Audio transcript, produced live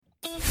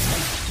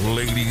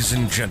Ladies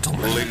and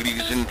gentlemen,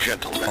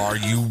 are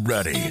you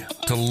ready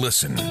to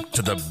listen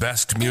to the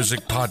best music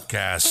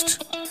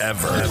podcast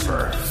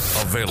ever?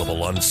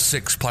 Available on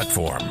 6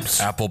 platforms: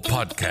 Apple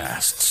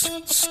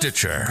Podcasts,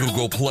 Stitcher,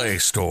 Google Play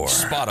Store,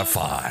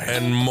 Spotify,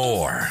 and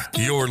more.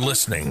 You're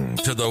listening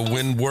to the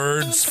When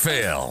Words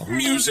Fail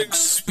Music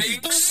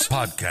Speaks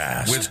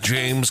podcast with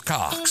James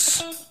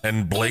Cox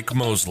and Blake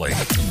Mosley.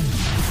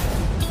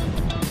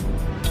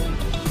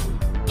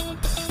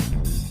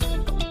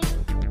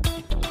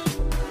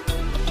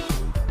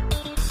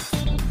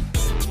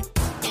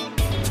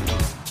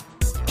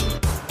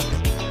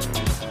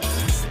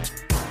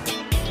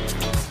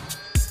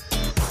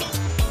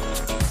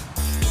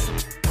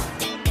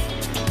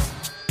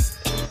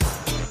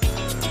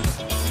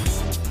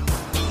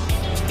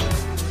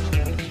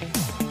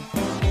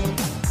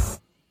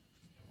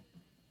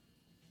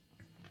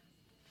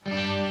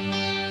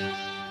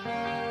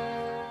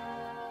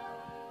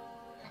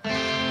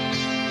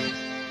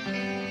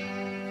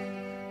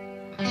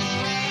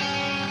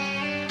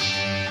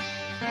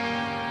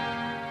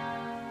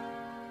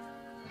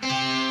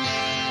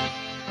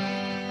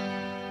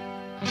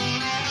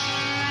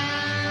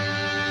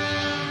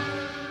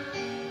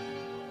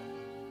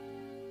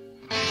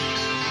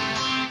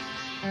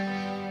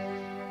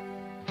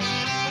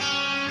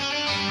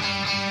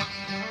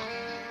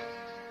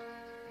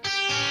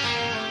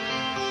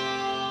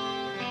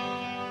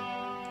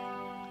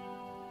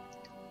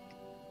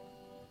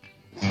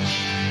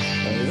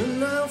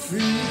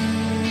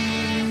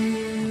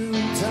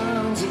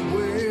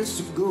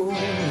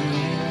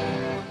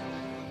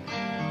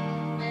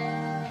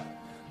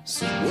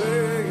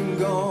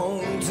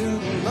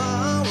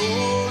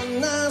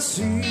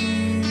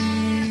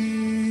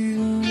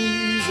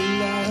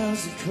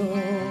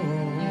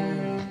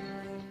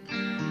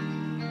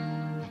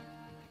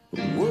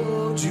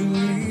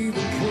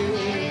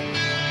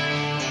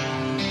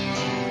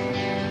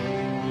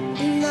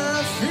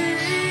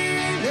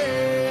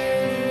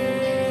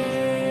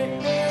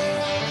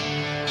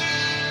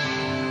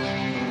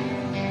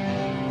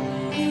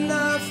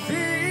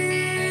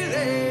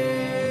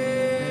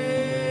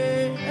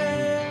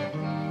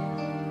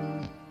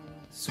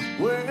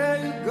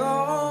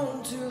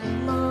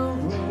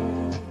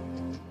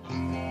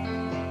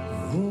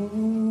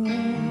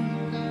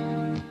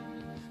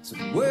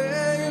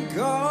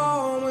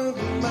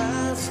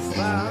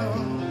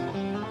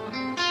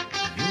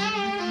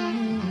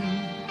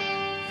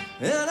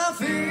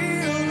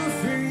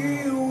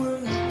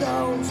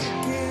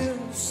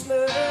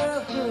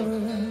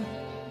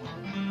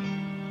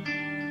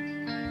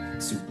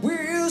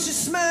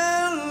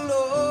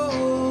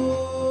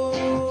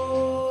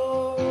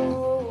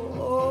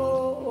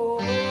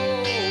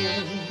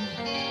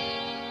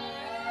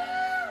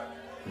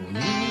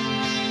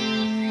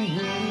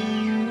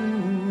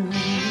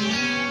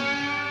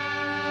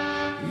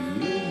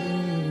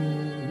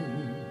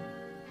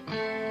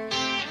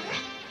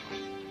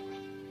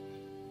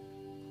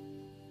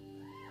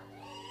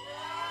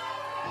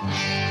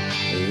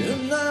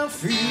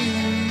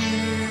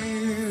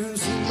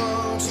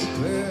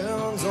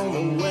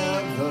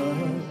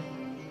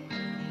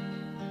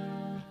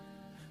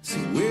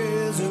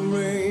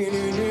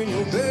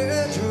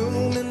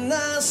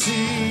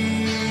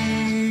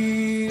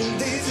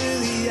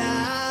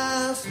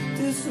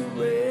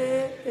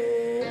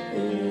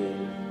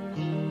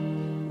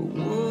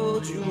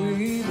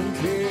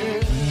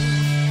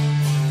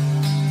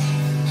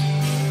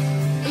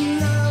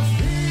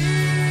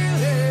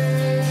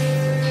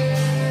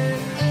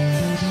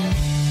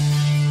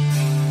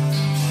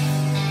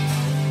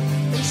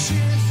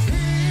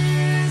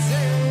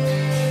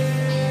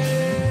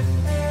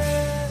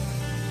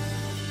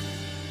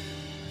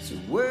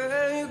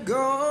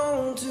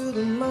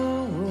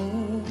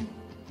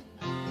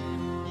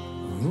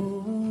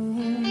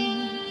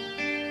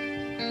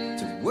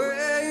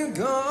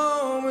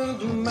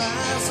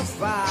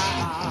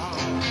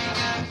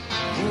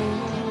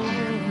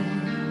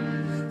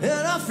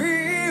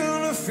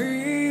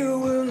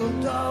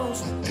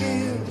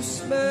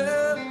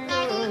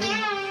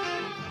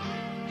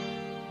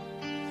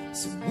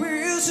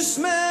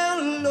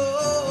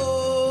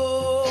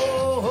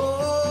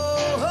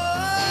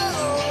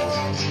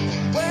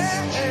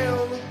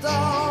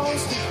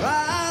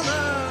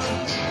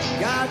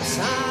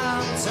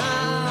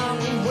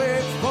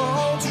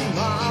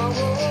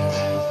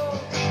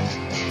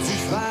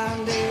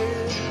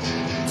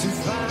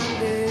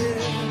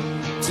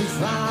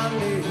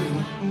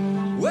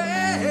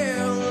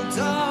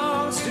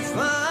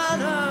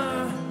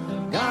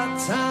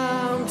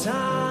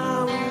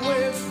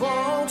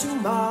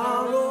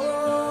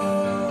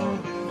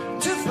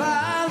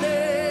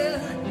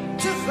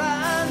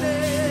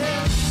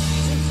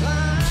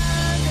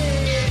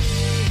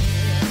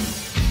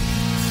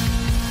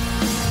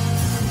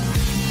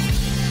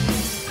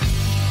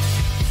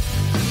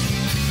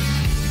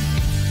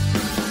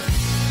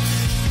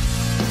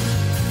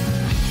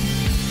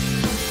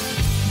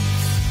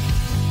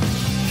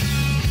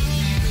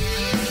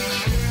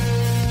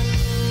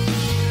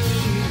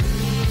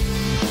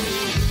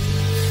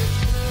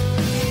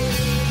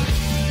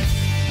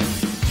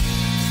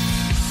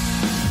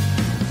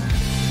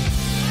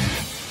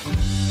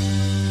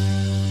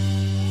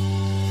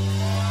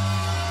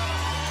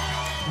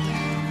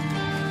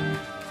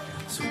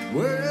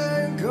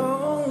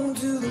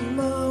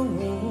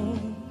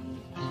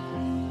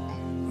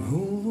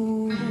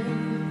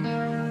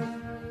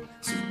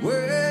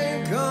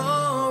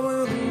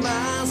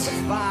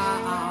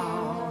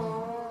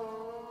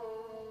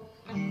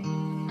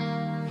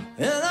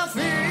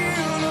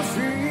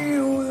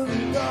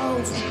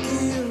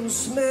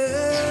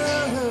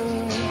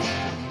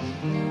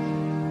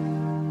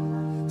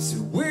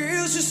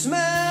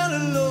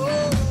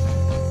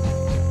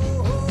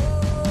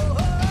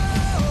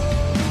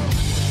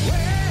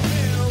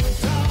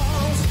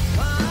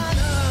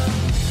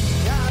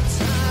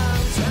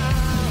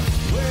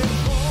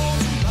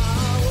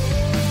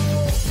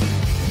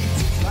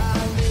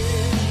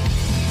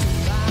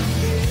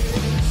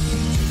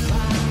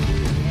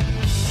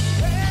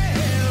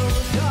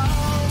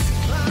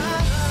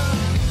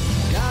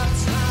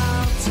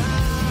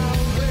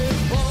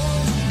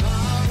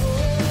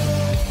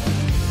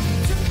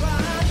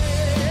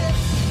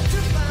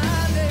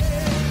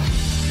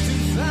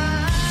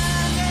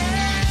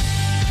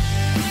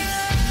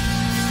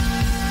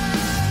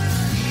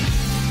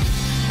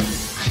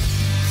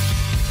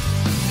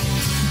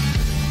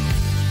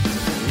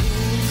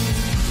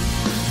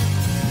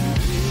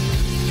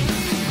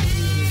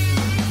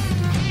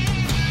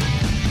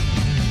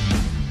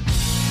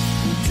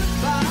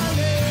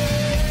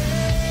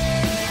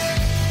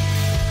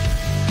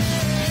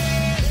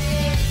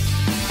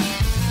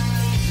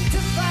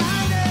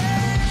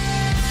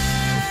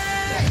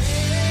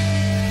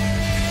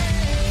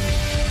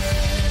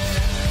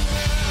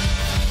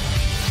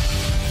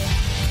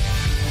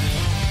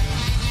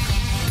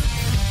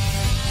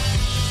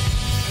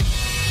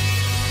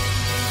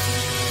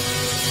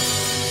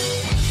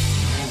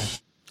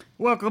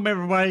 Welcome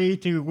everybody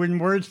to When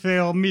Words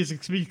Fail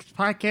Music Speaks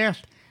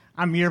podcast.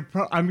 I'm your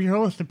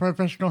host, the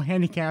professional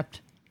handicapped,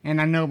 and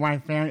I know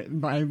my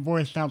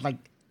voice sounds like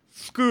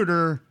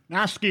Scooter,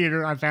 not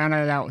Skeeter. I found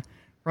that out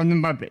from the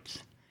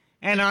Muppets.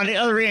 And on the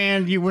other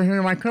end, you will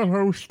hear my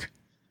co-host,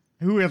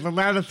 who is the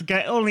loudest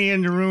guy only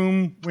in the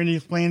room when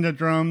he's playing the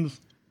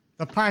drums,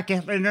 the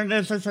podcast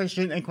internet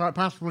sensation, and quite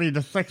possibly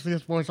the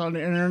sexiest voice on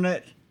the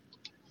internet,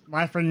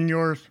 my friend and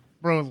yours,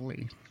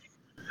 Rosalie.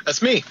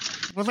 That's me.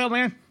 What's up,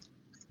 man?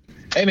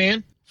 Hey,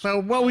 man. So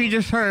what we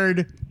just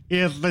heard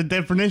is the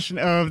definition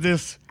of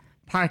this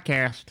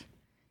podcast,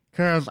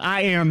 because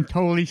I am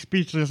totally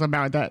speechless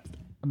about that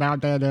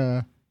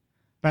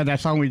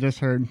song we just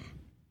heard,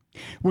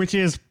 which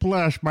is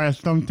 "Plush" by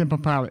Stone Temple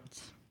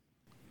Pilots.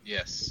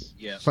 Yes,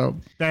 yeah. So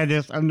that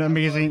is an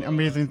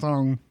amazing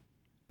song.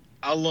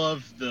 I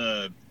love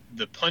the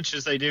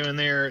punches they do in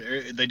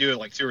there. They do it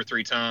like 2 or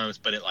 3 times,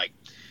 but it like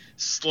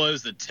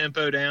slows the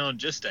tempo down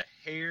just a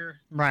hair.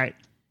 Right.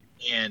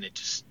 And it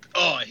just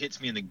it hits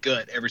me in the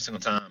gut every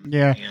single time.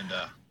 Yeah.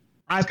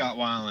 And Scott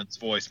Weiland's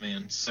voice,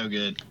 man, so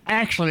good.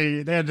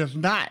 Actually, that is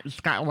not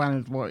Scott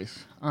Weiland's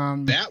voice.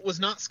 That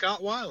was not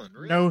Scott Weiland,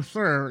 really? No,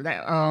 sir.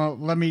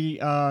 Let me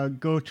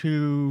go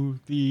to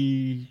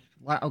the...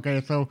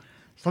 Okay, so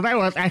that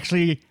was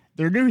actually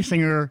their new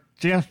singer,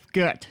 Jeff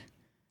Gutt.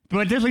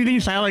 But doesn't he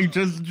sound like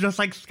just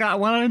like Scott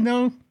Weiland,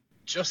 though?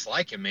 Just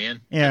like him,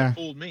 man. Yeah. That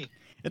fooled me.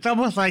 It's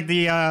almost like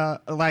the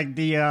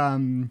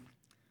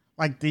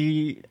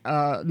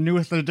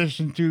newest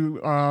addition to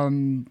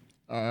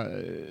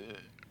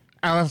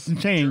Alice in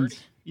Chains. Journey.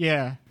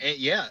 Yeah.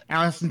 Yeah.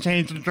 Alice in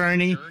Chains'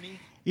 Journey.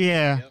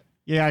 Yeah. Yep.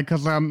 Yeah,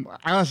 because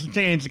Alice in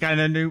Chains got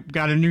a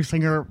new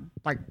singer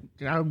like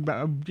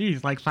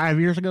 5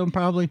 years ago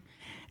probably,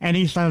 and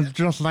he sounds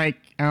just like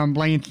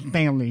Blaine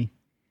Stanley.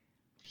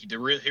 He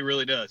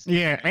really does.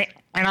 Yeah,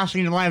 and I've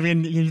seen him live,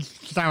 and he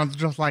sounds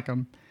just like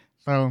him.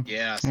 So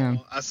yeah,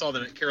 I saw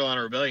them at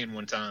Carolina Rebellion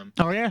one time.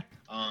 Oh yeah.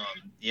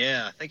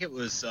 Yeah, I think it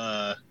was. It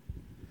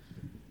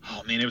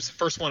was the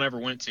first one I ever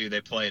went to.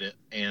 They played it,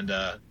 and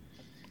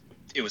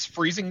it was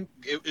freezing.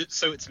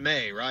 So it's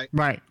May, right?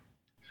 Right.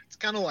 It's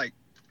kind of like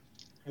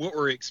what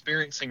we're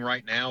experiencing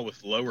right now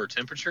with lower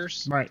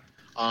temperatures. Right.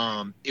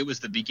 It was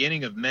the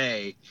beginning of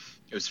May.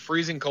 It was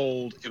freezing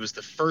cold. It was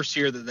the first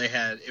year that they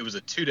had. It was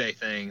a 2-day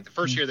thing. The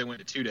first year they went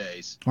to 2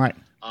 days. Right.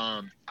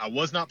 I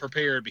was not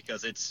prepared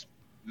because it's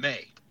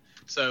May.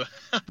 So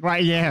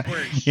right, yeah,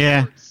 wearing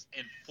shorts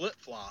and flip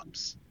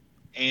flops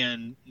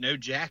and no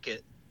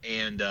jacket,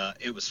 and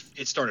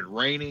it started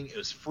raining. It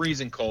was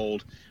freezing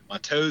cold. My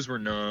toes were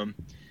numb.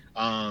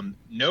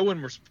 No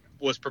one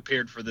was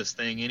prepared for this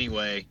thing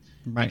anyway,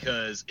 right,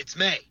 because it's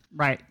May.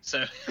 Right.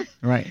 So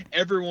right,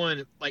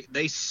 everyone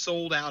they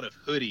sold out of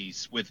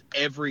hoodies with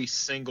every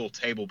single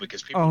table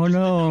because people did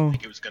not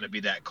think it was going to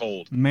be that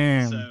cold.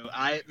 Man. So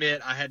I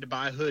admit I had to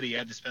buy a hoodie. I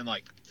had to spend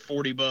like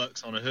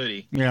 $40 on a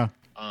hoodie. Yeah.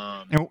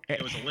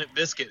 It was a Limp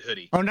Bizkit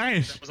hoodie. Oh,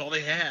 nice. That was all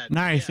they had.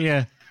 Nice,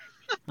 yeah.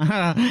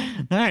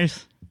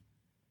 Nice.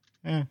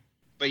 Yeah.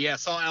 But yeah, I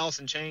saw Alice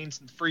in Chains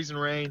in the freezing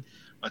rain.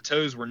 My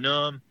toes were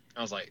numb.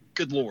 I was like,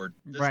 good Lord,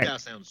 this guy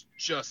sounds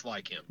just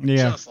like him.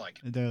 Yeah, just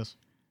like him. It does.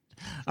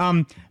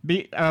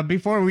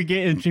 Before we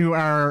get into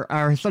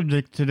our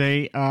subject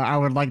today, I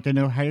would like to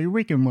know how your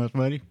weekend was,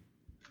 buddy.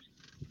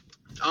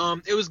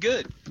 It was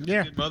good. It was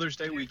a good Mother's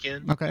Day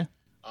weekend. Okay.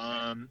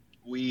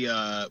 We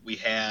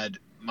had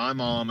my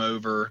mom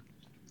over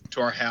to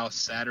our house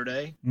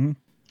Saturday,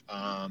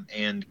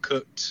 and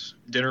cooked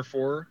dinner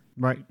for her.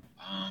 Right.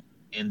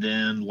 And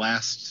then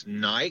last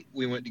night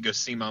we went to go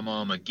see my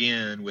mom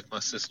again with my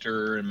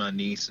sister and my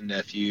niece and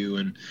nephew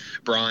and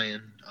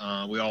Brian.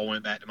 We all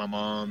went back to my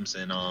mom's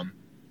and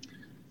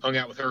hung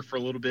out with her for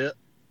a little bit.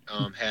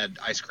 Had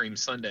ice cream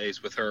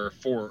sundaes with her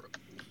for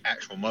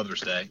actual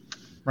Mother's Day.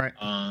 Right.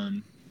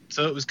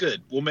 So it was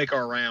good. We'll make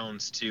our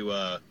rounds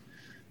to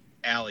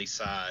Allie's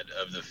side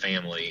of the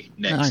family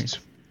next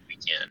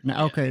weekend.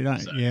 Okay,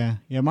 so. Yeah.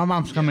 My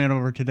mom's coming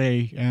over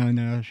today,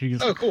 and she's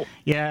cool.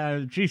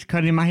 Yeah, she's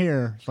cutting my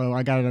hair, so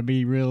I gotta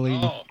be really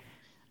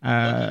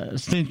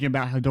thinking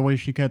about the way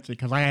she cuts it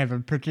because I have a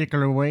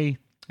particular way,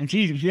 and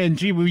she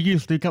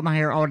used to cut my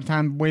hair all the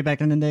time way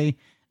back in the day.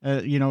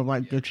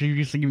 She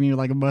used to give me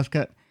like a buzz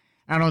cut.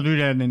 I don't do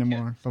that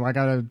anymore, so I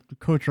gotta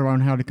coach her on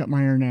how to cut my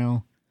hair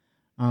now.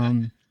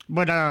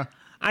 But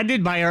I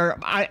did buy her.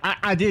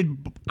 I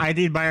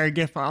did buy her a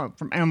gift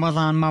from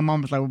Amazon. My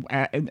mom's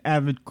an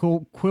avid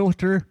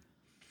quilter,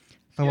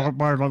 so I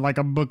bought her like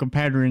a book of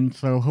patterns.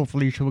 So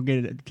hopefully she'll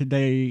get it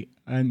today,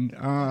 and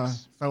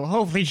so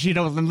hopefully she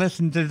doesn't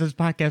listen to this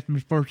podcast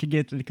before she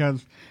gets it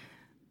because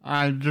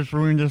I just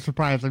ruined the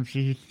surprise if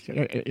she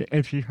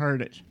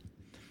heard it.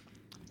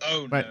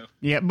 Oh but, no!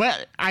 Yeah,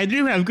 but I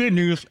do have good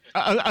news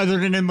other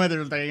than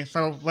Mother's Day.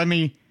 So let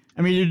me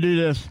do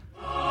this.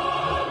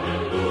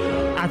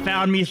 I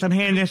found me some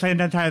hand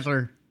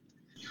sanitizer.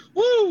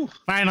 Woo!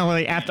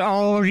 Finally, after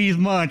all these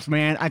months,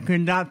 man, I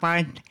could not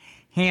find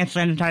hand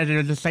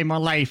sanitizer to save my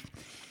life.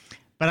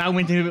 But I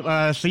went to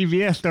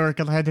CVS store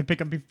because I had to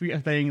pick up a few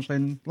things,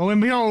 and lo and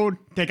behold,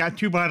 they got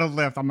 2 bottles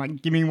left. I'm like,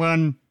 give me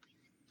one.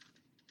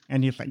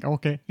 And he's like,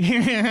 okay.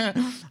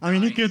 I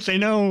mean, he could say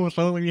no,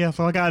 so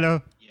I got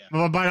a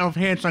bottle of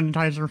hand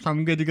sanitizer, so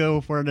I'm good to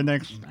go for the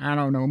next, I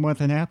don't know,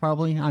 month and a half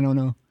probably. I don't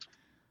know.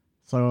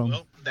 So.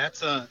 Well, that's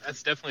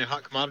definitely a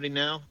hot commodity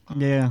now.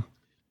 Yeah.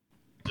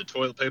 The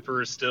toilet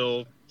paper is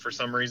still, for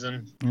some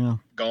reason,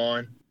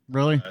 gone.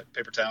 Really?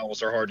 Paper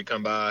towels are hard to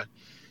come by.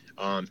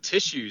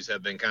 Tissues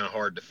have been kind of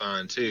hard to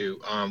find too.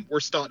 We're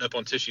stocked up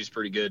on tissues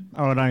pretty good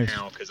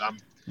now because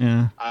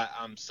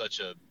I'm such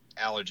a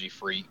allergy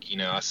freak.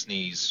 I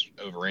sneeze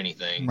over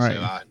anything, so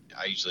I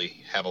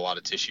usually have a lot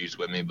of tissues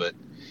with me. But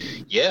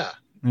a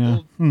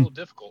little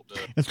difficult.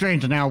 It's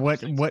strange now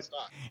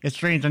it's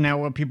strange now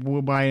what people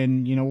will buy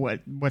and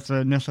what's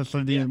a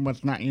necessity and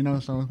what's not.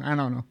 So I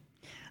don't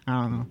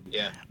know.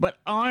 Yeah. But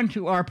on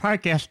to our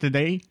podcast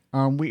today.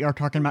 We are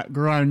talking about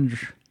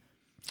grunge.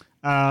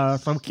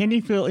 So can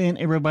you fill in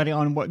everybody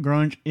on what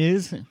grunge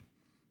is?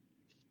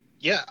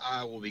 Yeah,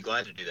 I will be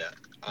glad to do that.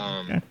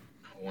 Okay.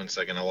 1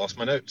 second, I lost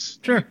my notes.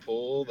 Sure. Let me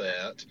pull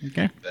that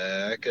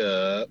back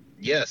up.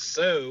 Yes,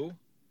 so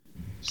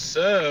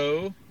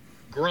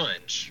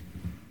grunge.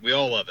 We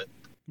all love it.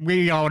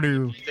 We all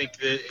do.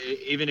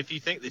 Even if you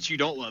think that you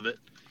don't love it,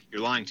 you're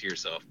lying to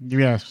yourself.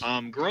 Yes.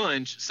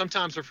 Grunge,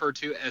 sometimes referred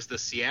to as the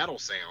Seattle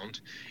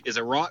sound, is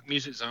a rock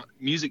music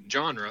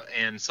genre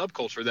and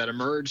subculture that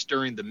emerged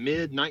during the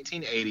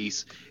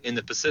mid-1980s in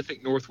the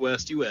Pacific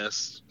Northwest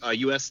U.S.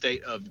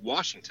 State of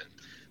Washington,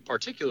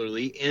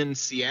 particularly in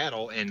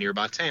Seattle and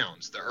nearby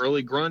towns. The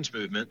early grunge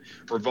movement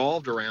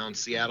revolved around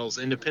Seattle's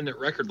independent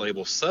record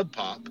label Sub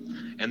Pop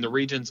and the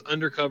region's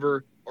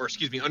underground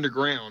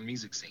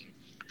music scene.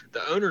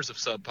 The owners of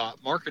Sub Pop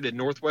marketed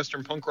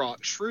Northwestern punk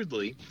rock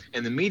shrewdly,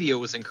 and the media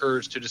was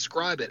encouraged to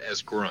describe it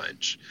as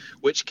grunge,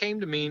 which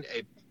came to mean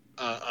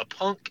a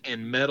punk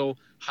and metal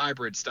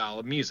hybrid style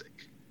of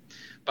music.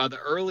 By the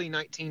early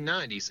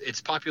 1990s,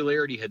 its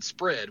popularity had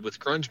spread, with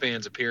grunge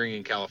bands appearing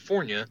in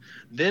California,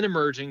 then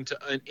emerging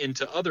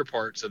into other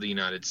parts of the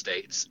United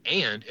States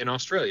and in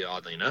Australia,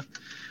 oddly enough,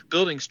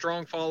 building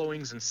strong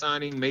followings and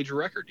signing major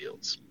record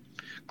deals.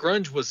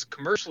 Grunge was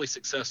commercially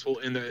successful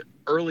in the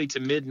early to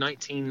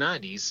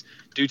mid-1990s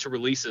due to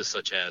releases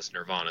such as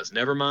Nirvana's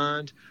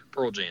Nevermind,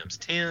 Pearl Jam's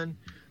 10,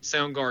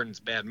 Soundgarden's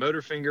Bad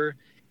Motorfinger,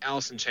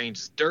 Alice in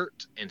Chains'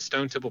 Dirt, and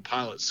Stone Temple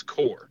Pilots'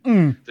 Core.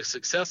 The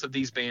success of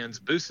these bands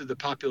boosted the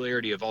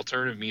popularity of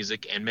alternative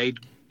music and made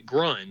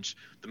grunge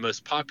the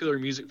most popular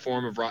music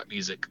form of rock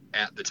music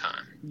at the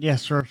time.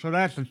 Yes, sir. So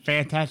that's a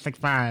fantastic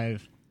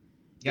 5.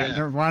 You got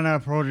Nirvana,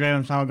 Pearl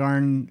Jam,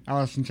 Soundgarden,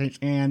 Alice in Chains,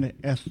 and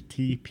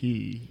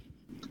STP.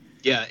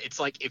 Yeah, it's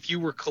like if you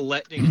were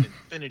collecting an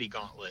Infinity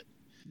Gauntlet.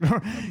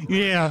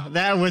 Yeah,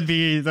 that would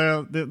be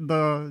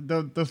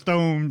the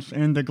Stones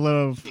and the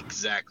Glove.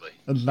 Exactly.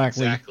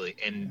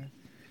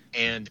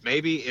 And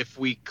maybe if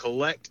we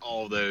collect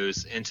all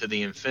those into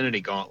the Infinity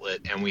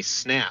Gauntlet and we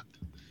snap,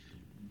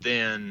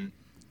 then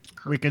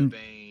we can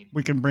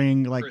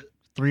bring like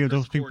 3 of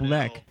those people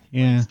back.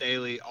 Yeah,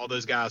 Staley, all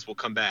those guys will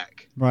come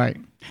back. Right.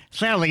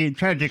 Sadly,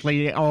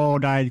 tragically, they all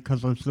died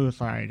because of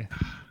suicide.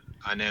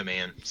 I know,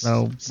 man.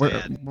 So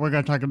we're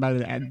gonna talk about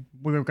it.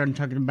 We're gonna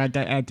talk about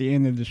that at the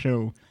end of the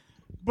show.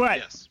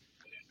 But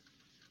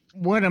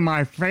one of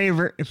my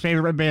favorite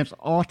bands of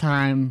all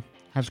time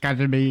has got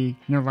to be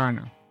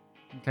Nirvana.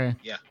 Okay.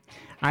 Yeah.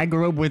 I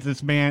grew up with this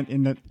band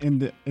in the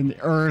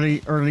early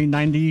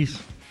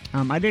 90s.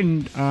 I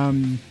didn't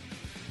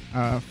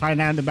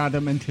find out about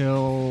them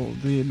until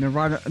the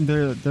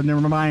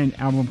Nevermind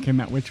album came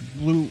out, which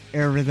blew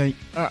everything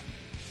up.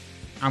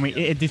 I mean,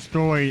 it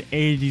destroyed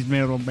 80s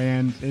metal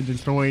bands. It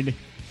destroyed,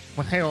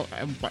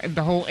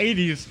 the whole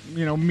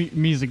 80s,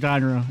 music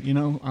genre,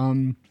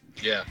 It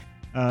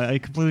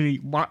completely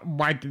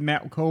wiped them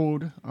out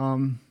cold.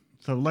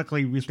 So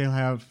luckily we still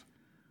have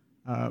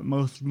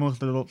most of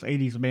those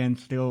 80s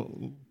bands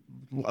still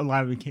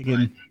alive and kicking.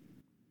 Right.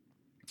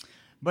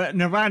 But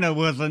Nirvana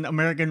was an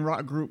American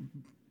rock group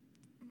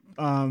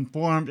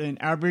formed in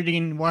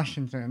Aberdeen,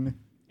 Washington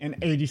in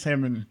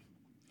 1987.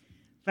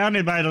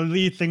 Founded by the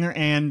lead singer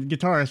and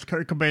guitarist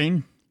Kurt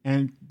Cobain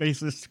and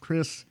bassist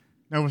Chris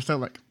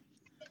Novoselic.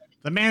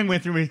 The band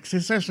went through a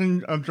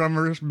succession of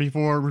drummers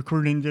before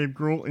recruiting Dave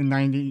Grohl in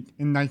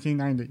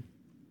 1990.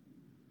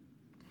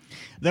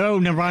 Though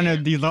Nirvana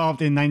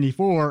dissolved in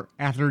 1994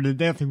 after the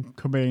death of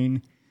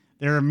Cobain,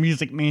 their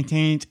music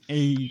maintains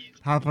a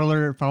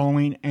popular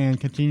following and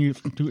continues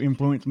to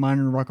influence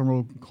modern rock and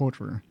roll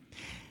culture.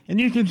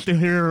 And you can still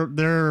hear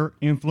their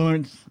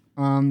influence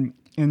in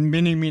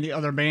many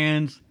other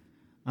bands.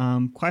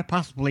 Quite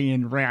possibly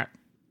in rap,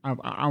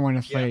 I want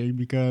to say,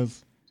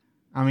 because,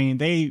 I mean,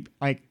 they're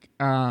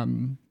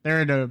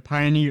the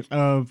pioneers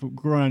of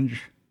grunge.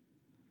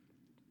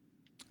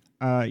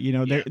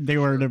 They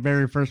were the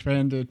very first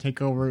band to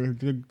take over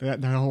the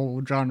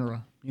whole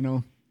genre,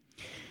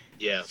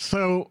 Yeah.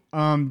 So,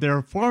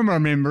 their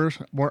former members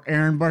were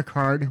Aaron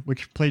Burkhard,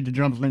 which played the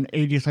drums in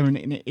 87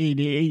 and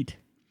 88.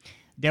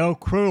 Dale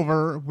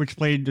Crover, which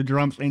played the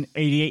drums in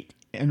 88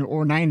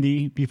 or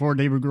 90 before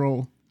David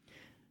Grohl.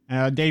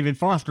 David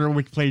Foster,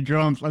 which played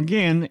drums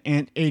again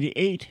in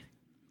 88.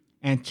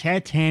 And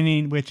Chad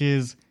Channing, which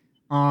is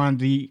on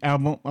the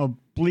album of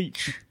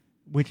Bleach,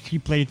 which he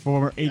played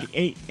for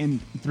 88 and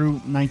through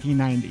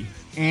 1990.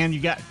 And you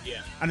got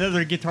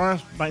another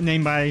guitarist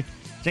named by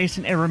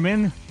Jason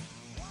Everman,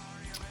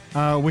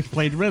 which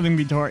played rhythm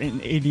guitar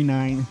in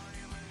 89.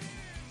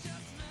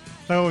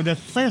 So the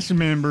session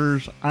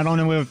members, I don't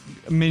know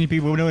if many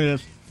people know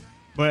this,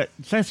 but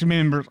session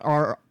members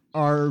are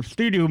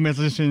studio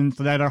musicians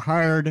that are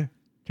hired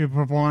to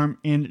perform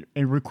in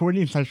a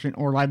recording session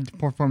or live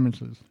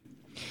performances.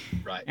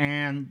 Right.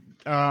 And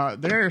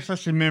their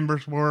session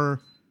members were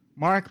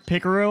Mark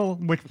Pickerel,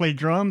 which played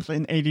drums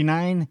in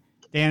 89,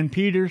 Dan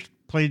Peters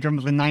played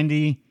drums in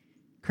 90,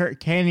 Kurt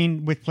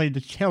Canning, which played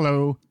the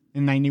cello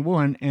in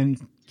 91,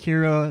 and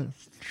Kira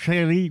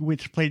Shelley,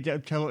 which played the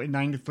cello in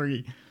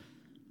 93.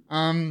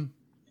 Now,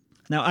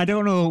 I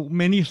don't know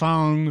many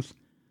songs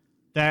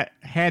that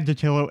had the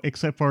cello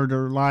except for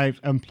their live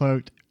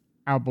Unplugged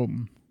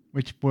album,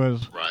 which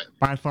was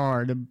by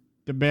far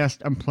the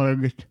best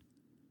Unplugged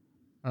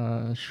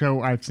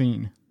show I've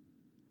seen.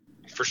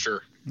 For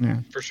sure. Yeah.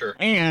 For sure.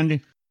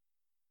 And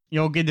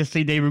you'll get to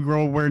see David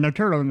Grohl wearing a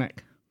turtleneck.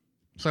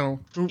 So,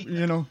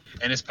 you know.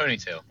 And his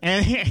ponytail.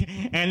 And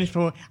his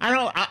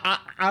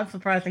I'm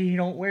surprised that he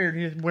don't wear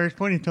his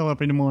ponytail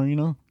up anymore, you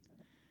know.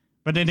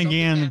 But then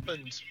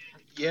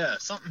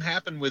something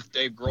happened with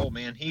Dave Grohl,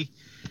 man.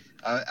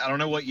 I don't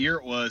know what year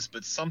it was,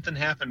 but something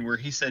happened where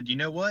he said, you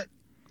know what?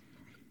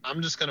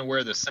 I'm just going to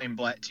wear the same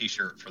black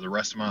T-shirt for the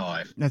rest of my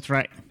life. That's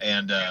right.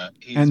 And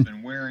he's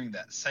been wearing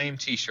that same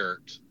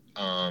T-shirt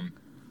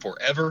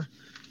forever.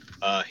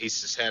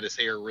 He's just had his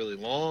hair really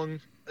long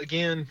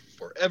again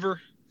forever.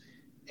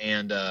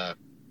 And,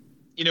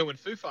 you know, when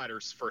Foo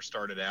Fighters first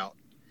started out,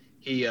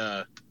 he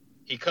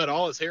cut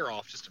all his hair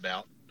off just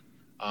about.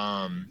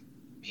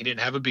 He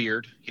didn't have a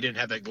beard. He didn't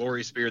have that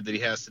glorious beard that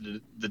he has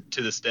to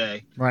this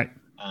day. Right.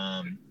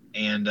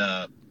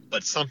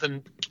 But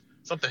something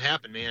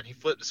happened, man. He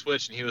flipped a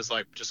switch and he was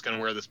like, just going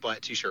to wear this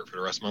black T-shirt for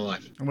the rest of my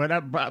life. Well,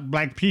 that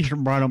black T-shirt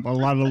brought him a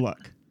lot of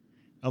luck.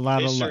 A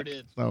lot of luck. Sure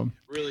did. So.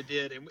 Really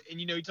did. And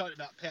you know, you talked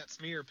about Pat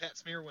Smear. Pat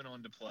Smear went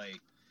on to play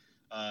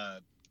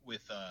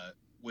with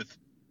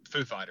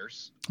Foo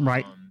Fighters.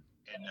 Right.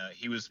 And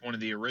he was one of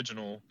the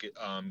original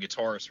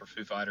guitarists for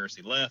Foo Fighters.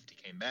 He left. He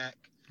came back.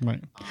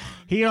 Right.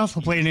 He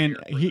also played in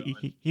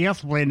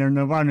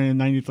Nirvana in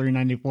 93,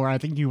 94. I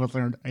think he was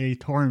a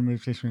touring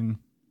musician.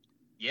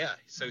 Yeah.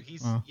 So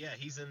he's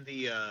in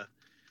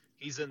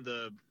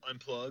the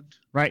Unplugged.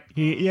 Right.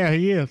 He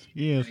is.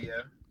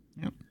 Video.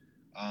 Yep.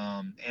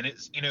 And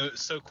it's, you know,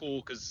 it's so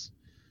cool because,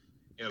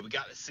 you know, we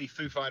got to see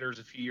Foo Fighters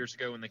a few years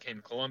ago when they came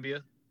to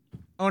Columbia.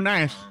 Oh,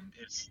 nice.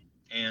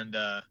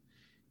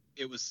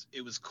 It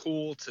was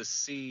cool to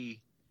see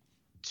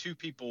two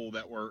people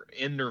that were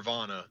in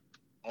Nirvana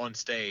on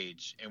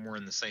stage and were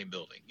in the same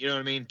building. You know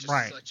what I mean? Just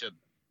such a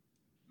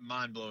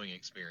mind-blowing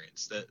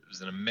experience. That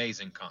was an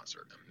amazing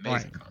concert.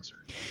 Concert.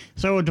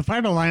 So the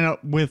final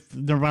lineup with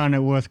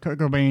Nirvana was Kurt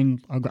Cobain,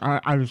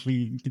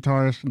 obviously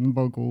guitarist and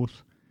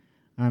vocals.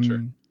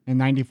 Sure. In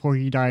 94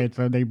 he died,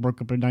 so they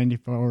broke up in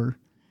 94.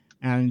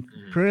 And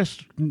Chris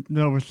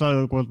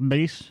Novoselic was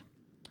bass,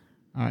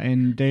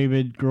 and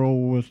David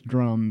Grohl was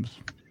drums.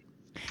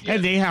 Yeah.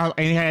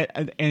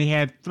 And he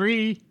had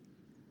 3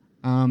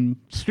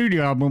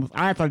 studio albums.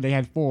 I thought they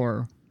had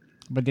 4,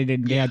 but they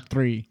didn't. They had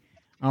 3.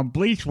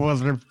 Bleach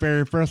was their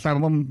very first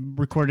album,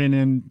 recorded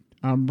and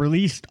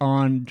released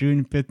on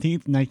June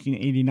 15th,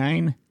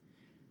 1989.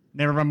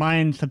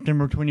 Nevermind,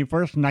 September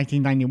 21st,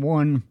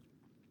 1991.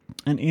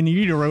 And In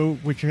Utero,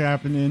 which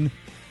happened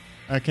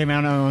came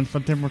out on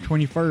September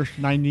 21st,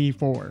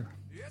 94.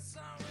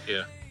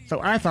 Yeah.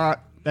 So I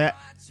thought that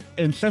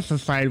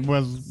Incesticide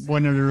was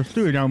one of their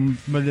studio albums,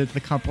 but it's a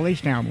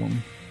compilation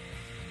album.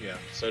 Yeah,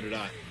 so did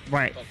I.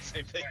 Right. I thought the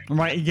same thing.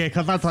 Right, yeah,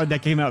 because I thought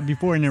that came out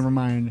before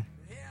Nevermind.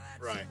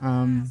 Right.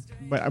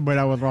 But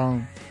I was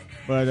wrong.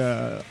 But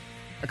a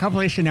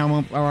compilation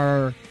album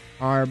are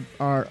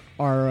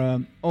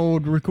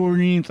old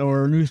recordings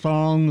or new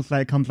songs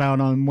that comes out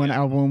on one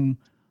album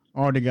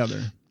all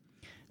together.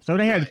 So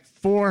they had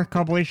 4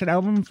 compilation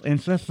albums.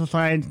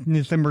 Incesticide,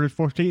 December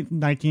 14th,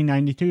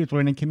 1992 is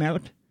when it came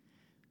out.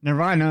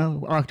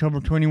 Nirvana, October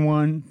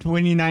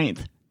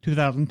 29th,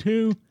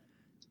 2002.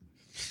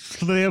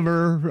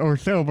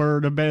 Silver,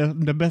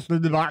 the best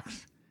of the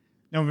box,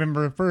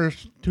 November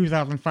 1st,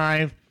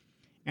 2005.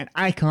 And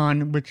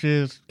Icon, which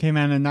came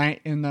out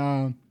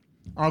in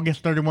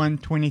August 31,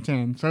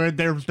 2010. So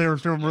they're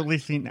still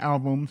releasing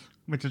albums,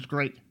 which is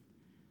great.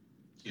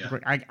 Yeah.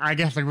 I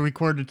guess they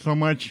recorded so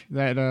much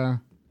that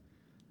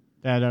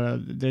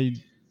they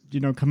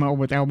come out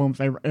with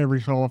albums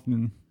every so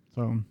often.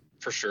 So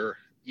for sure.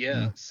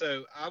 Yeah.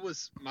 So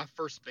my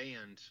first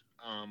band,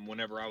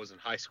 whenever I was in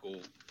high school,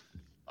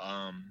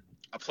 I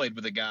played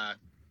with a guy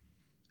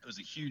who was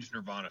a huge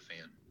Nirvana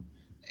fan,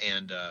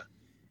 and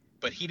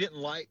but he didn't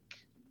like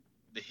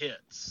the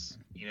hits.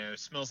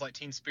 Smells Like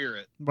Teen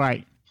Spirit,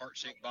 Right. Heart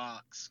Shaped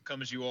Box,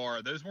 Come As You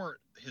Are. Those weren't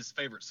his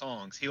favorite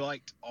songs. He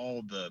liked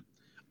all the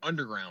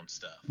underground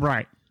stuff.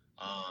 Right.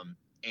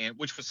 And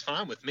which was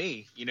fine with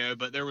me,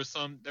 but there was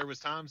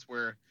times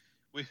where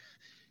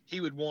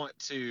he would want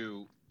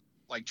to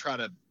like try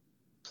to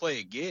play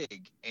a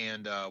gig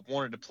and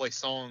wanted to play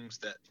songs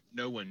that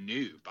no one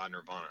knew by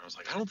Nirvana. I was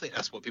like, I don't think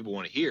that's what people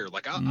want to hear.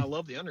 Like, I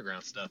love the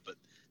underground stuff, but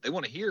they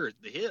want to hear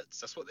the hits.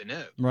 That's what they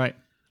know. Right.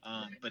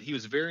 But he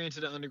was very into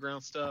the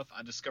underground stuff.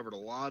 I discovered a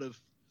lot of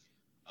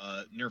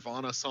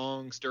Nirvana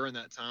songs during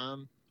that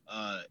time.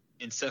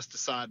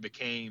 Incesticide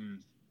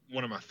became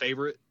one of my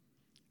favorite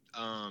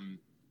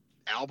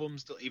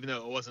albums, even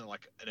though it wasn't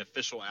like an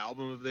official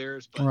album of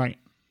theirs. But Right.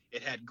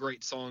 it had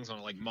great songs on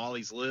it, like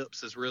Molly's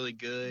Lips is really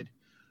good.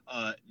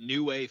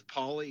 New Wave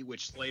Polly,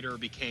 which later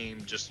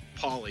became just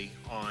Polly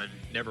on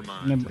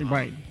Nevermind.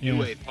 Right. New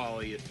Wave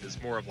Polly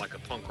is more of like a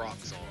punk rock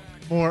song.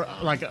 Or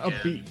like an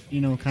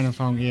upbeat, kind of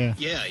song, yeah.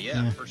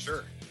 Yeah, for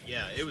sure.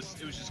 Yeah, it was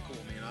just cool,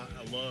 man.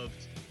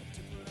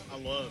 I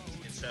loved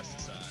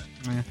Incesticide.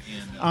 Yeah.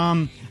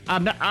 And,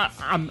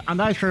 I'm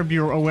not sure if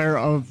you're aware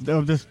of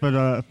this,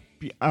 but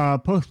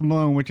Post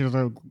Malone, which is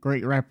a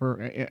great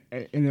rapper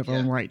in his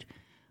own right,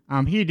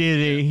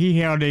 he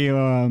held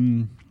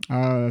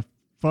a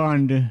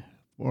fund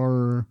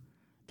for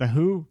the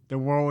WHO, the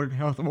World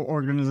Health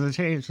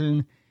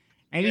Organization,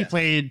 and he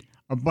played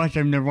a bunch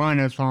of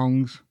Nirvana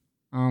songs.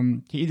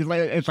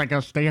 It's like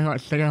a stay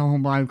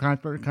home live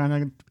concert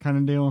kind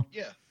of deal.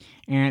 Yeah.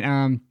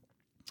 And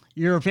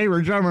your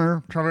favorite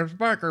drummer, Travis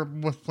Barker,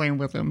 was playing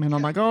with him, and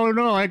I'm like, oh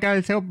no, I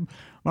gotta tell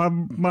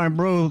my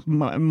bros, you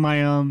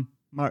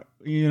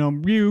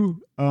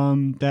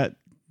that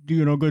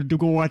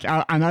go watch.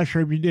 I'm not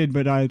sure if you did,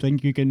 but I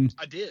think you can.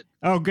 I did.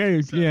 Oh,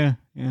 good. So yeah.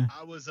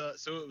 I was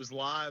so it was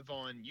live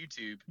on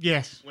YouTube.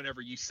 Yes.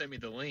 Whenever you sent me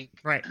the link,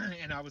 right?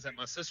 And I was at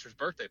my sister's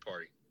birthday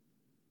party,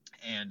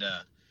 and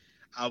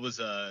I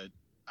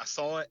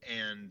saw it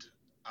and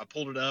I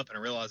pulled it up and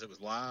I realized it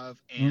was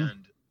live,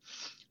 and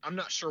I'm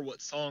not sure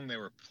what song they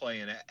were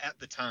playing at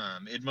the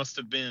time. It must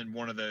have been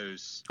one of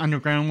those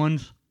underground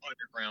ones.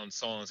 Underground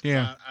songs.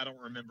 Yeah. I don't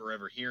remember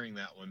ever hearing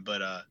that one,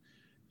 but I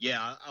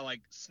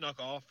like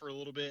snuck off for a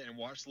little bit and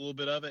watched a little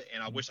bit of it,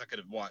 and I wish I could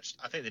have watched.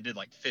 I think they did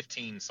like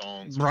 15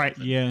 songs. Right.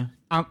 Yeah.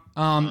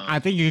 I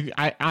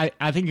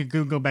think you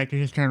could go back to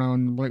his channel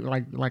and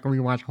like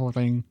rewatch the whole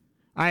thing.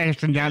 I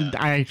actually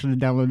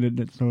downloaded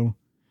it, so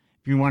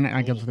if you want it,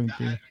 I guess link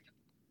to you.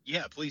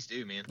 Yeah, please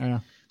do, man. Yeah.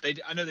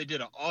 I know they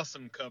did an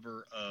awesome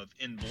cover of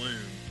In Bloom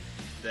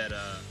that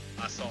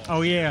I saw.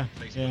 Oh yeah.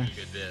 Facebook a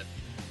good bit,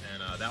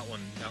 and that one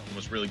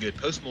was really good.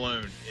 Post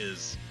Malone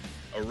is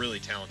a really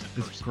talented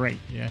person. It's great.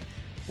 Yeah.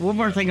 One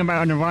more thing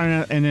about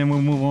Nirvana, and then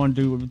we'll move on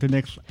to the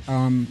next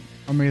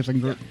amazing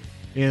group.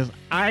 Is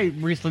I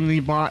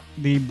recently bought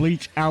the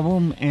Bleach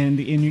album and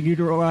the In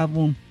Utero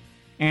album,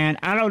 and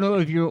I don't know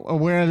if you're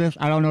aware of this.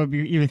 I don't know if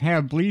you even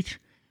have Bleach,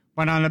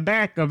 but on the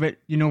back of it,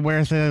 where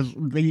it says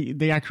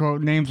the actual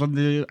names of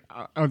the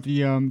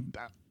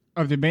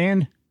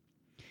band,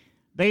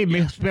 they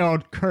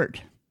misspelled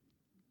Kurt.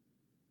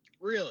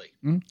 Really?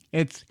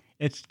 It's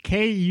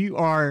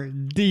Kurdt.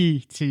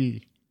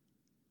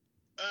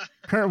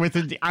 Kurt with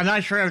a D. I'm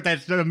not sure if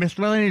that's the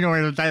misspelling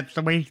or if that's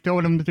the way he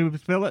told him to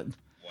spell it.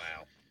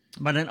 Wow.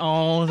 But in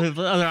all his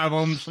other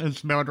albums, it's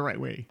spelled the right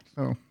way.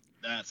 So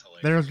that's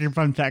hilarious. There's your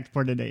fun fact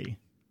for today.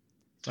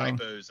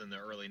 Typos in the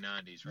early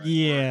 90s, right?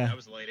 Yeah. That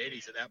was the late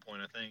 80s at that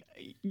point, I think.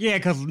 Yeah,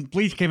 because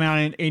Bleach came out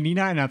in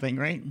 89, I think,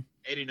 right?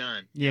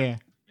 89. Yeah.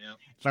 Yeah.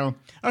 So,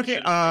 okay.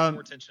 Pay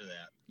more attention to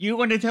that. You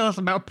want to tell us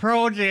about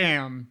Pearl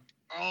Jam?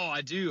 Oh,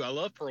 I do. I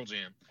love Pearl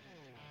Jam.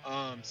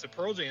 So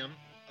Pearl Jam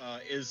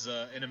is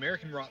an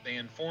American rock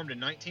band formed in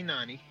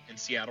 1990 in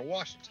Seattle,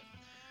 Washington.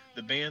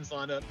 The band's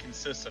lineup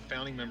consists of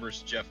founding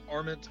members Jeff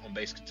Arment on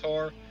bass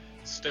guitar,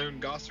 Stone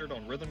Gossard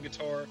on rhythm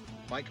guitar,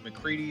 Mike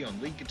McCready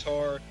on lead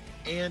guitar,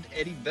 and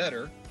Eddie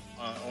Vedder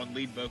on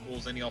lead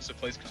vocals, and he also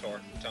plays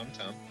guitar from time to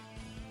time,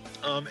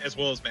 as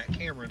well as Matt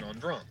Cameron on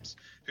drums,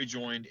 who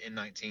joined in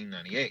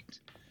 1998.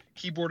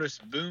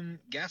 Keyboardist Boom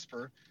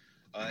Gasper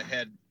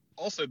had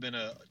also been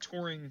a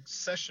touring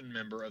session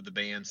member of the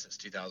band since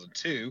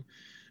 2002.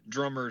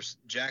 Drummers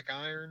Jack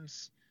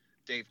Irons,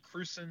 Dave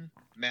Cruson,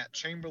 Matt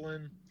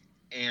Chamberlain,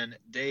 and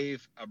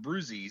Dave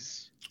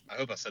Abruzzi, I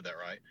hope I said that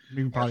right,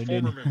 are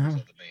former members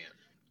of the band.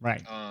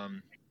 Right.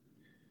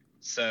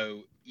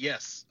 So,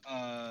 yes,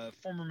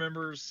 former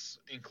members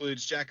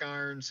includes Jack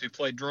Irons, who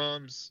played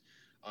drums,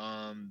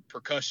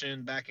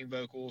 percussion, backing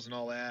vocals, and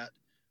all that.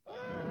 In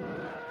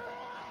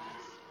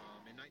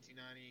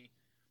 1990,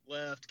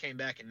 left, came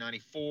back in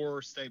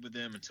 94, stayed with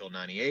them until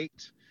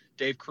 98.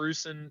 Dave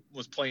Cruson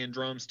was playing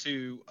drums,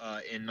 too,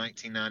 in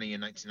 1990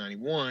 and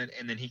 1991,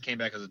 and then he came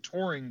back as a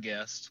touring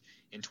guest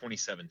in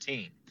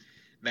 2017.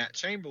 Matt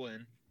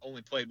Chamberlain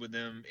only played with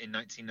them in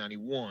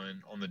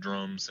 1991 on the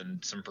drums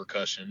and some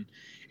percussion.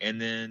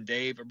 And then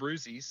Dave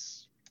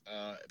Abruzzi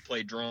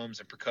played drums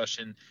and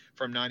percussion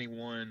from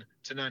 91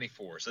 to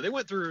 94. So they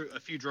went through a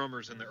few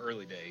drummers in the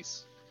early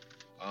days.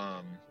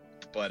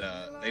 but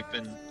they've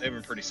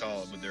been pretty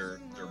solid with their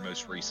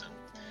most recent.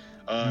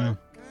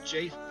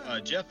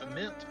 Jeff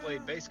Ament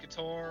played bass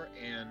guitar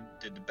and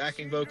did the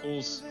backing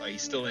vocals.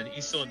 He's still in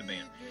the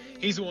band.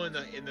 He's the one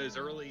that in those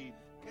early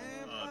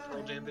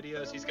Pearl Jam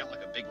videos. He's got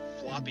like a big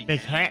floppy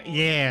hat.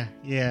 Yeah.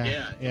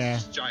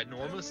 It's just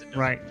ginormous. It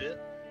doesn't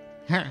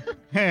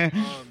fit.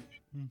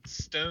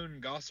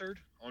 Stone Gossard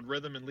on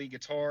rhythm and lead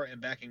guitar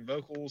and backing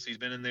vocals. He's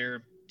been in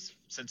there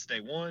since day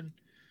one.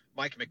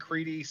 Mike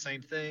McCready,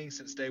 same thing,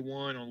 since day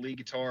one on lead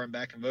guitar and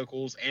backing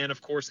vocals. And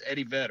of course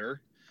Eddie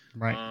Vedder,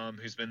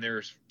 who's been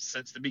there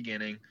since the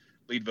beginning,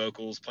 lead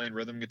vocals, playing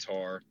rhythm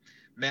guitar.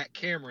 Matt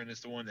Cameron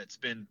is the one that's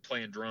been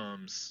playing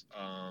drums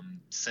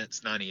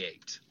since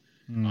 '98,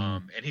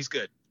 and he's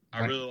good.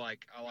 I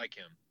like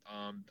him.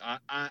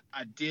 I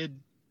did,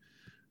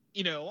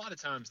 a lot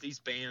of times these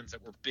bands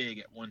that were big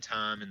at one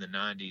time in the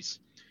 '90s,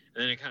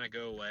 and then they kind of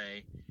go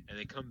away, and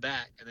they come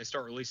back and they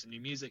start releasing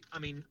new music. I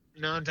mean,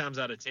 9 times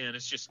out of 10,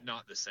 it's just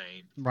not the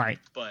same. Right.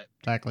 But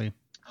exactly.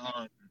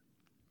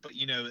 But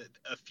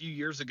a few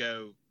years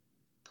ago,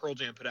 Pearl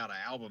Jam put out an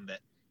album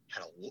that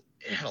had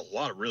a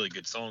lot of really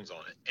good songs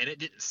on it, and it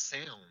didn't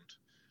sound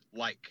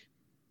like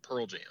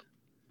Pearl Jam.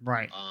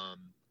 Right.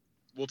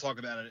 We'll talk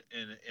about it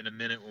in a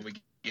minute when we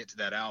get to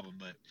that album,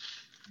 but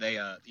they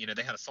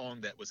they had a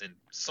song that was in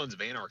Sons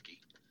of Anarchy,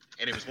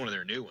 and it was one of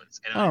their new ones,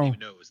 and I didn't even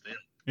know it was them.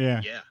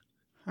 Yeah.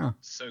 Huh.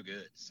 So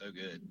good.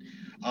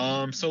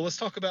 So let's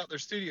talk about their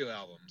studio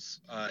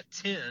albums.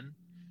 10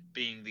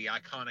 being the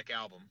iconic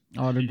album.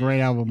 Oh, the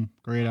great album.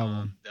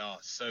 Oh,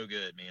 so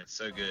good, man.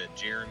 So good.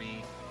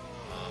 Jeremy,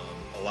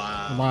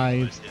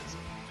 Alive.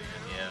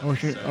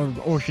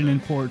 Ocean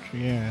and Porch.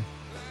 Yeah.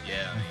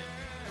 Yeah,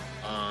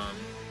 man.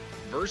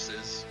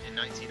 Versus in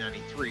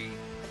 1993.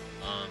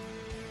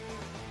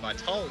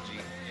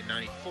 Vitology in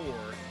 94.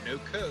 No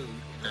Code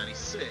in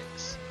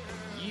 96.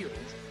 Yield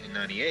in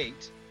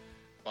 98.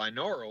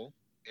 Binaural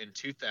in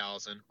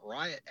 2000.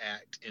 Riot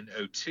Act in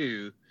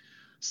 2002.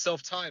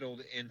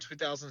 Self-titled in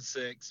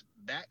 2006,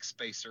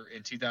 Backspacer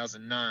in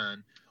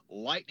 2009,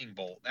 Lightning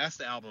Bolt. That's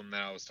the album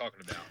that I was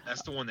talking about.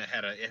 That's the one that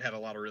had a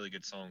lot of really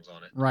good songs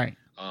on it. Right.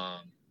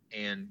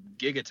 And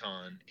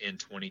Gigaton in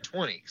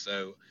 2020.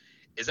 So,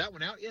 is that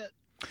one out yet?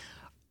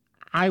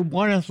 I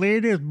want to say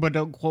it is, but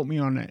don't quote me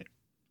on it.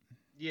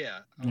 Yeah.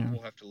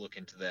 We'll have to look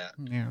into that.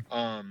 Yeah.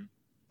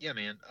 Yeah,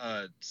 man.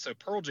 So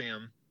Pearl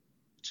Jam,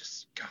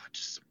 just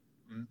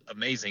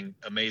amazing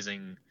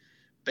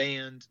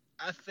band.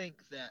 I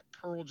think that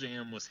Pearl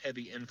Jam was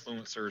heavy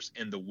influencers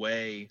in the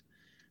way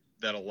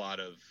that a lot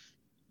of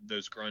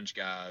those grunge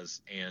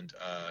guys and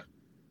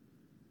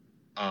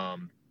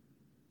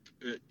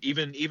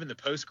even the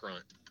post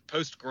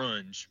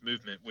grunge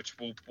movement, which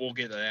we'll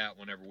get to that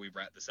whenever we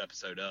wrap this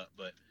episode up.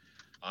 But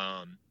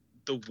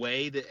the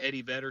way that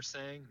Eddie Vedder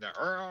sang, that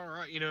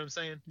you know what I'm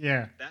saying?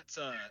 Yeah,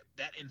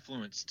 that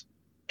influenced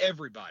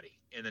everybody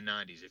in the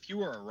 '90s. If you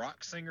were a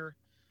rock singer,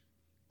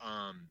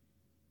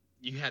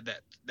 you had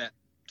that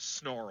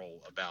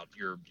snarl about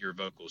your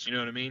vocals, you know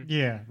what I mean?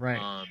 Yeah,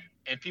 right.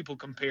 And people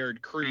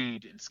compared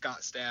Creed and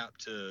Scott Stapp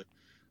to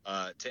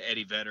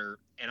Eddie Vedder,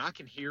 and I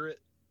can hear it,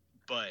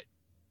 but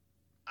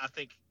I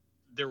think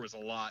there was a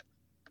lot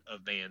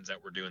of bands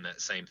that were doing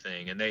that same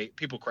thing, and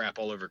people crap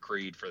all over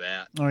Creed for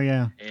that. Oh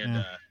yeah.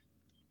 And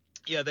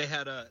they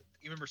had you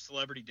remember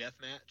Celebrity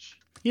Deathmatch?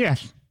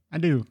 Yes, I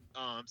do.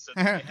 So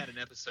they had an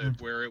episode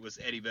where it was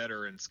Eddie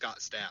Vedder and Scott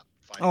Stapp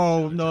fighting.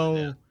 Oh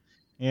no.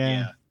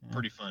 Yeah,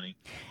 pretty funny.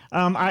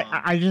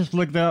 I just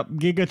looked up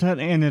Gigaton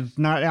and it's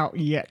not out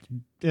yet.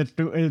 It's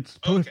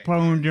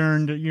postponed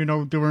during the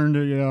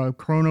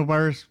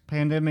coronavirus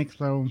pandemic,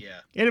 so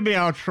it'll be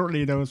out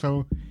shortly though.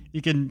 So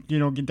you can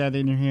get that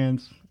in your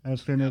hands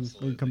as soon as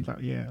it comes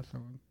out. Yeah.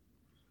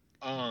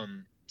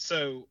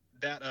 So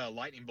that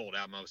Lightning Bolt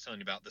album I was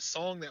telling you about, the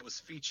song that was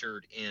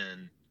featured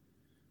in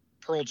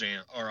Pearl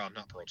Jam, or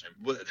not Pearl Jam,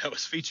 that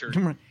was featured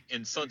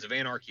in Sons of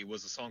Anarchy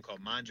was a song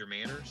called Mind Your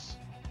Manners.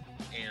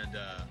 And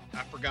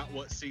I forgot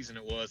what season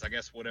it was. I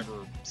guess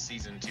whatever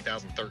season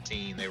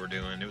 2013 they were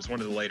doing. It was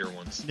one of the later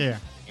ones. Yeah.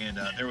 And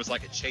there was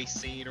like a chase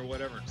scene or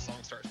whatever, and the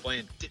song starts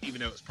playing. Didn't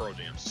even know it was Pearl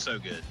Jam. So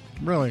good.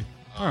 Really?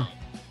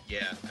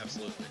 Yeah,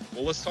 absolutely.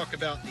 Well, let's talk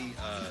about the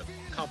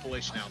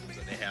compilation albums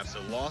that they have. So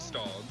Lost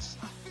Dogs,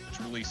 which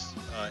released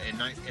in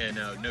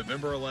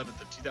November 11th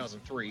of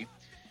 2003.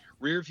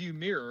 Rearview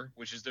Mirror,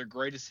 which is their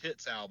greatest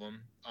hits album,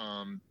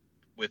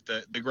 with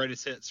the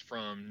greatest hits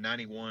from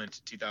 91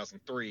 to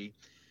 2003.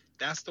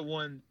 That's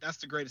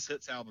the greatest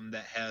hits album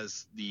that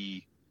has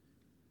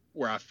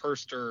where I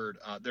first heard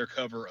their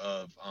cover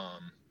of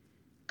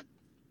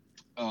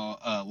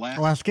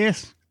Last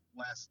Kiss.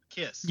 Last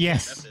Kiss.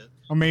 Yes. That's it.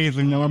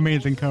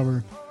 Amazing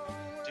cover.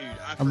 Dude,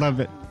 I love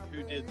it.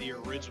 Who did the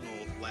original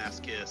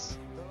Last Kiss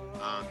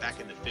back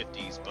in the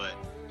 50s, but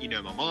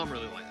my mom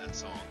really liked that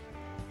song.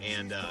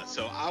 And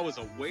so I was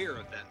aware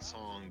of that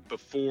song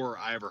before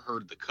I ever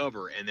heard the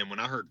cover, and then when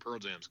I heard Pearl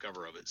Jam's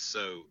cover of it,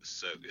 so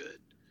good.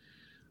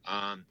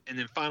 And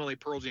then finally,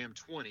 Pearl Jam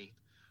 20.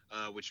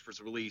 which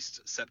was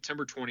released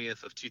September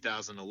 20th of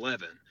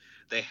 2011.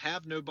 They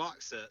have no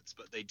box sets,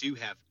 but they do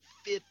have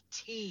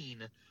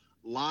 15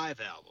 live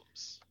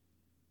albums.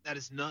 That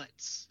is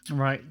nuts.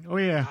 Right. Oh,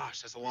 yeah.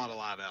 Gosh, that's a lot of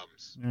live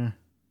albums. Yeah.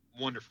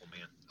 Wonderful,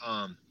 man.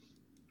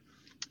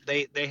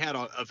 They had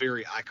a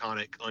very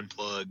iconic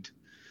Unplugged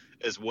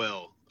as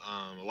well.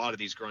 A lot of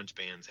these grunge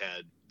bands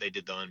they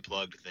did the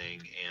Unplugged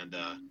thing, and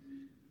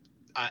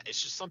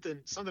it's just something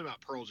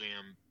about Pearl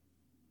Jam.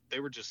 They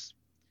were just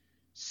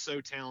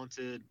so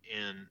talented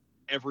in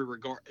every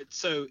regard.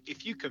 So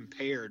if you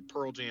compared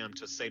Pearl Jam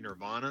to, say,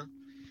 Nirvana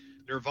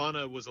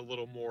was a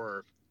little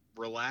more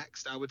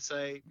relaxed, I would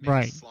say, maybe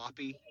right,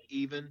 sloppy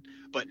even,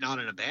 but not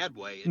in a bad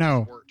way. It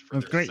no, worked for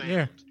their great, sound,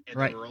 yeah, and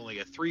right. they were only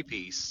a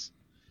 3-piece.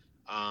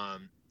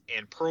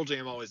 And Pearl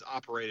Jam always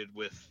operated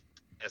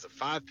as a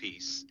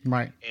 5-piece,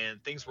 right?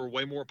 And things were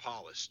way more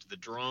polished. The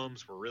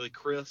drums were really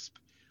crisp.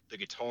 The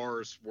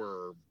guitars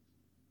were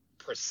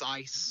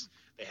precise.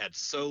 They had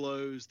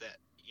solos that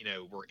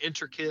were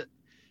intricate,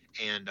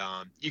 and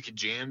you could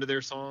jam to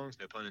their songs.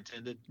 No pun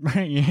intended.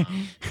 Right. Yeah.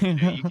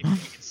 You can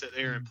sit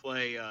there and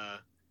play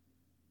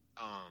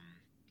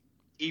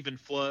Even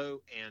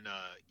Flow, and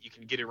you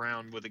can get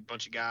around with a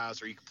bunch of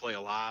guys, or you can play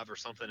Alive or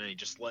something, and you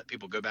just let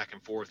people go back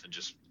and forth and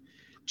just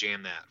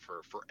jam that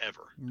for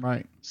forever.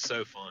 Right.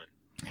 So fun.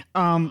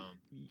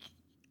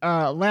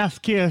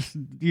 Last Kiss,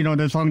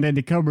 the song that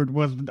they covered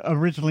was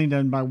originally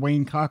done by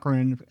Wayne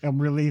Cochran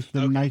and released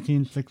in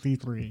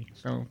 1963.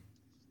 So,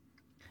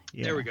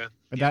 yeah. There we go.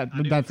 But yeah,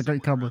 that's a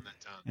great cover.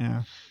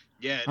 Yeah.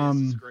 Yeah, it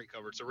is. It's a great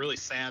cover. It's a really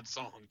sad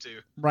song too.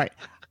 Right.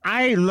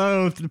 I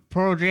loved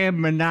Pearl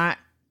Jam, but not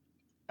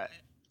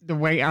the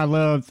way I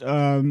loved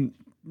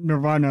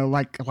Nirvana.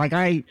 Like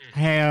I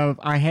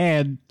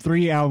had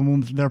 3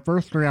 albums. Their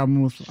first 3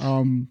 albums,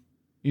 10,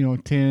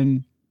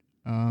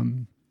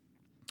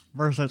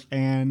 Versus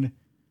and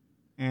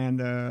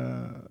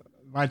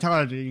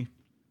Vitalogy,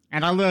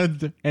 and I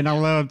loved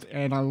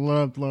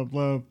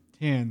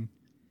 10.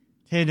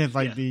 10 is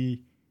like the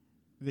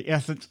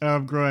essence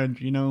of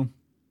grunge,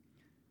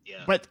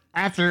 Yeah. But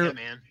after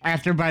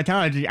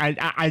Vitalogy,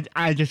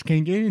 I just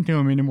can't get into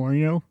them anymore,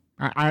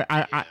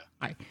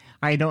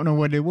 I don't know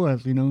what it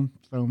was,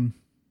 so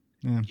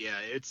yeah. Yeah,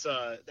 it's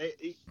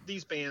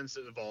these bands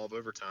evolve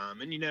over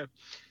time, and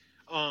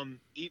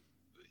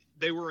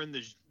they were in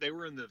the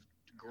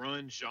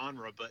grunge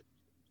genre, but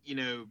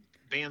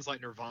bands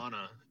like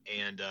Nirvana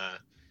and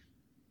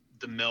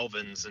the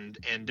Melvins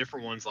and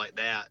different ones like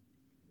that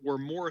were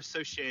more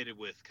associated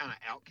with kind of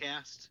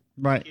outcast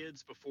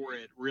kids before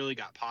it really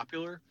got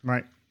popular.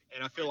 Right.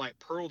 And I feel like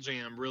Pearl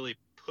Jam really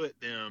put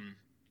them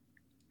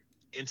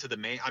into the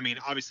main. I mean,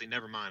 obviously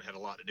Nevermind had a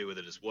lot to do with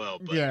it as well,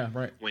 but yeah,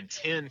 right. When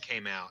 10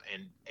 came out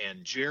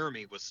and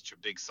Jeremy was such a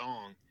big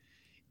song,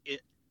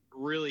 it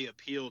really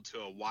appealed to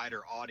a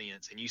wider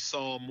audience, and you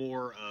saw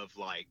more of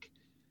like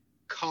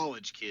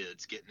college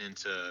kids getting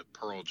into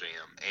Pearl Jam,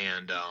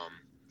 and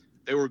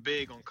they were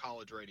big on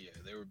college radio.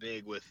 They were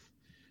big with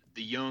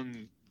the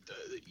young,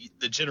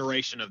 the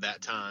generation of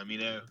that time,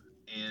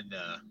 and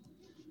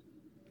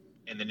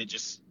then it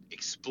just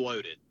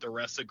exploded. The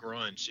rest of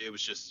grunge, it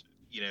was just,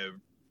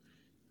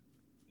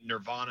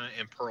 Nirvana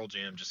and Pearl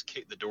Jam just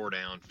kicked the door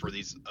down for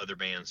these other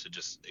bands to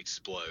just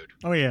explode.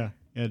 Oh yeah,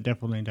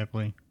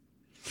 definitely.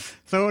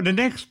 So the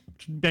next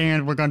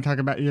band we're going to talk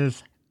about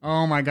is,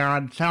 oh my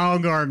God,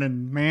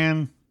 Soundgarden,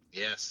 man.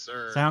 Yes,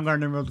 sir.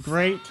 Soundgarden was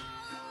great.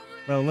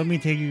 Well, let me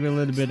tell you a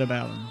little bit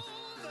about them.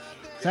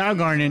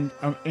 Soundgarden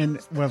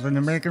was an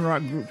American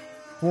rock group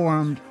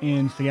formed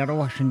in Seattle,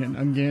 Washington.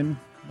 Again,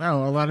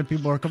 wow, a lot of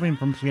people are coming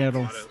from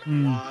Seattle. A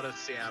lot of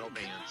Seattle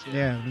bands.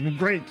 Yeah,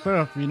 great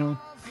stuff,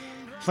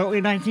 So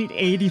in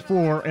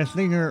 1984, a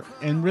singer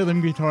and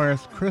rhythm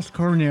guitarist Chris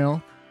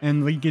Cornell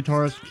and lead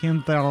guitarist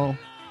Kim Thayil,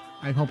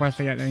 I hope I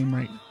say that name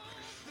right,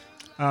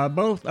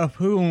 both of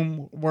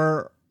whom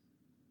were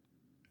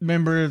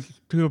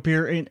members to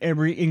appear in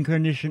every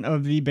incarnation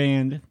of the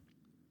band.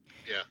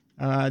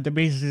 Yeah. The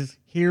bassist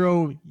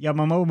Hiro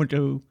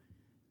Yamamoto,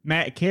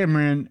 Matt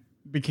Cameron,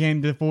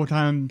 became the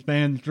full-time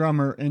band's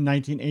drummer in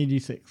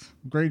 1986.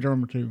 Great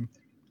drummer, too.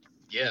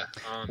 Yeah.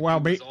 Wow,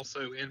 he was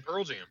also in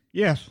Pearl Jam.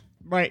 Yes,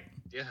 right.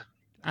 Yeah.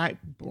 I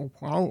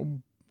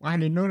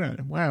didn't know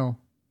that. Wow.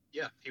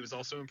 Yeah, he was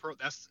also in Pearl.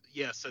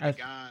 So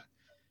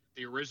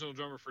the original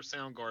drummer for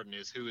Soundgarden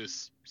is who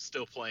is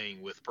still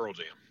playing with Pearl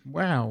Jam.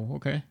 Wow,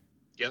 okay.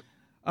 Yep.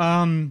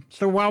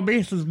 So while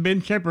bassist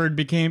Ben Shepherd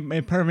became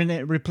a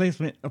permanent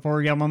replacement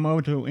for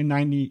Yamamoto in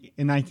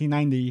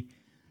 1990,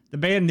 the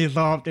band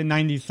dissolved in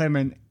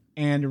 1997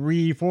 and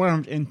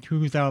reformed in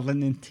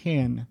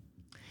 2010.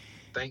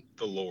 Thank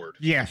the Lord.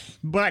 Yes,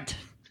 but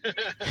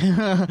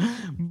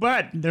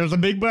there's a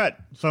big but.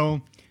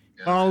 So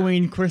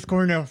following Chris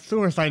Cornell's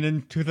suicide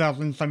in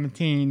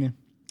 2017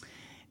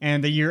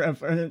 and the year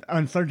of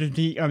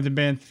uncertainty of the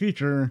band's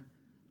future,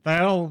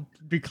 Thayil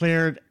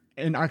declared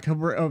in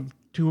October of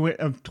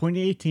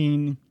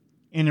 2018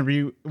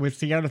 interview with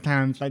Seattle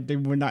Times that they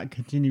would not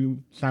continue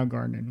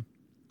Soundgarden.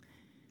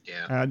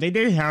 Yeah. They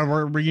did,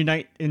 however,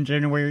 reunite in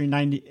January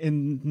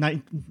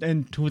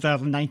in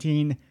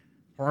 2019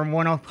 for a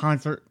one-off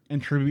concert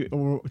in tribute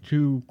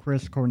to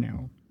Chris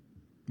Cornell,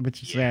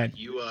 which is sad.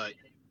 You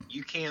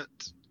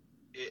can't,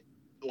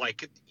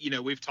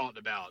 we've talked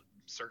about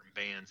certain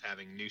bands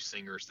having new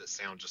singers that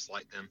sound just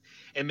like them,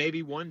 and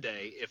maybe one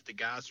day, if the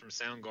guys from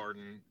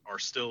Soundgarden are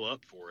still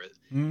up for it,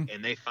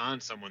 and they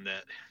find someone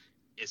that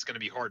it's going to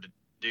be hard to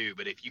do,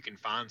 but if you can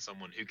find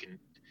someone who can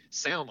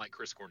sound like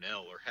Chris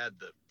Cornell or had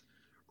the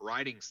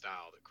writing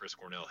style that Chris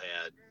Cornell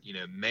had,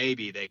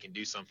 maybe they can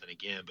do something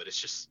again. But it's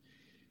just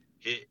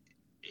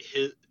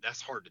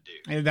that's hard to do.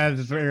 And that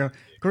is very.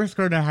 Chris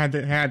Cornell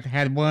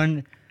had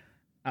one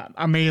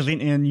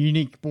amazing and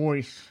unique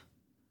voice.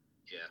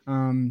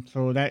 Yeah.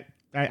 So that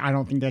I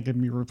don't think that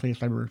can be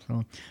replaced ever.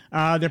 So,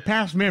 the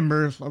past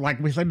members, like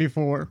we said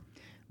before,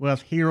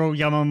 was Hiro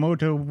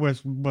Yamamoto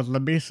was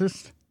the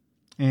bassist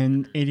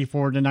in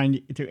 84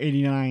 to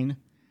 89.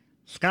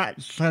 Scott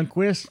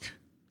Sundquist,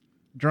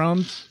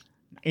 drums,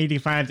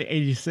 85 to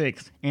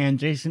 86, and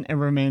Jason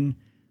Everman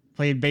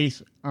played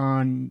bass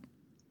on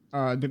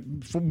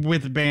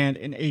with the band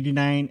in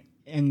 89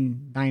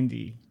 and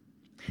 90.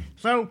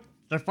 So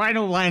the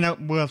final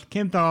lineup was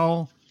Ken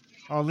Thal,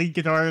 lead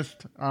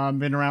guitarist,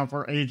 been around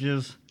for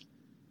ages,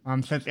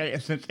 since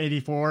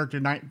 84 to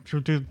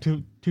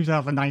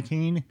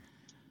 2019.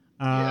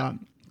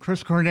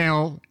 Chris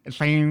Cornell,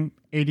 same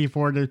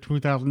 84 to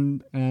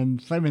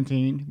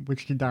 2017,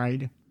 which he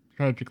died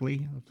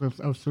tragically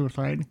of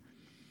suicide.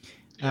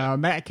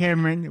 Matt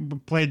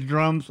Cameron played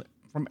drums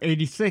from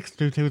 86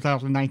 to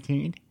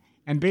 2019,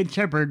 and Ben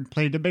Shepherd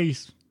played the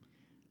bass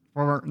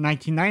for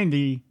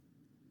 1990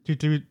 to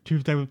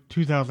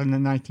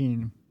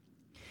 2019.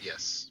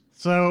 Yes.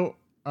 So,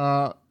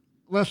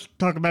 let's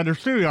talk about their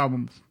studio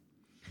albums.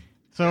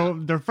 So,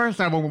 their first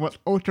album was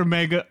Ultra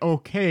Mega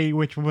OK,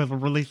 which was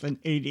released in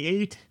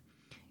 88,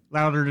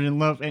 Louder Than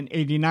Love in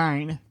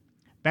 89,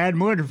 Bad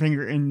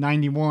Motorfinger in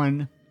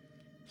 91,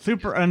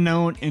 Super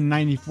Unknown in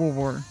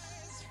 94.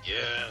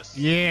 Yes.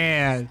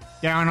 Yeah,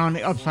 Down on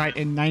the Upside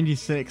in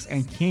 96,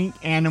 and King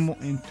Animal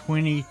in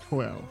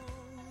 2012.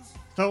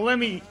 So let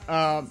me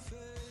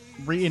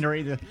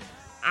reiterate this.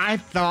 I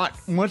thought,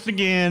 once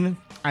again,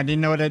 I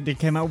didn't know that they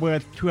came out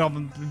with 2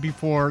 albums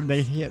before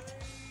they hit,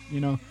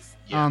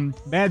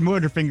 Bad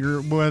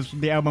Motorfinger was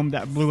the album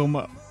that blew them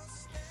up.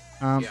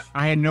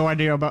 I had no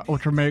idea about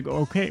Ultra Mega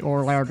OK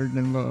or Louder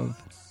Than Love.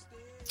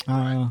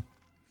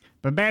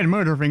 But Bad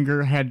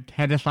Motorfinger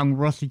had a song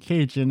Rusty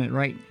Cage in it,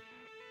 right?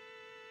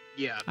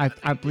 Yeah,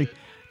 I believe.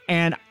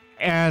 And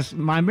as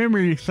my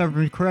memory serves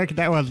me correct,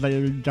 that was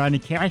the Johnny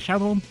Cash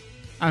album.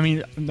 I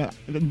mean, the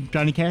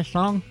Johnny Cash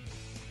song.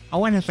 I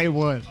want to say it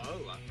was.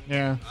 Oh,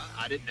 yeah.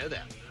 I didn't know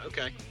that.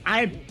 Okay.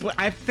 I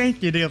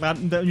think it is.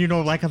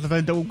 Like I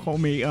said, don't quote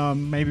me.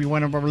 Maybe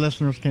one of our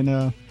listeners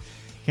can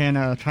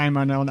chime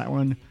in on that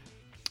one.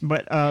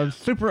 But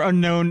Super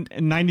Unknown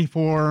in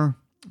 94,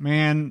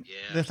 man,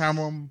 this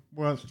album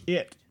was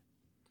it.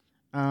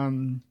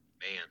 Man,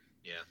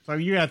 yeah. So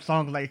you had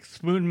songs like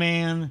Spoon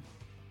Man,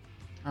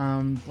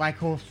 Black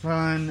Hole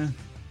Sun.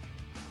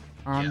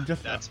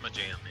 That's my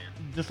jam, man.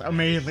 Just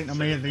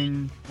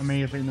amazing.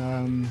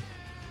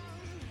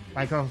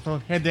 Like also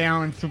Head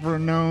Down, Super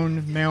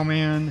Unknown,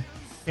 Mailman,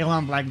 Hell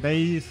on Black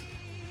Days.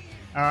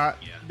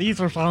 These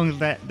are songs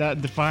that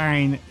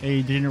define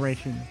a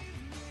generation.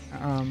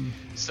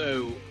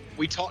 So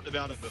we talked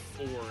about it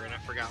before, and I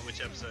forgot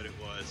which episode it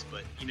was,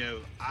 but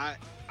I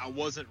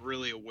wasn't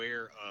really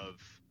aware of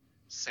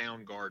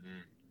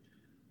Soundgarden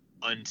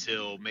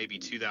until maybe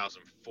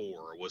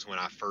 2004 was when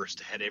I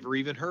first had ever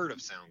even heard of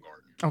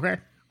Soundgarden. Okay.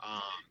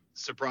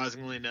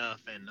 Surprisingly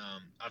enough, and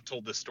I've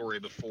told this story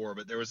before,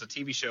 but there was a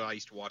TV show I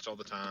used to watch all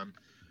the time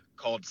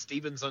called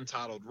Steven's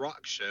Untitled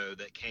Rock Show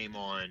that came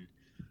on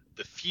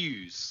the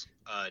Fuse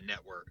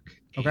network.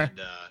 Okay.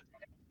 And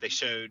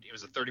it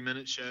was a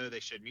 30-minute show. They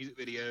showed music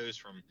videos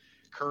from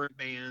current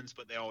bands,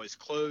 but they always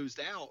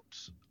closed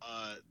out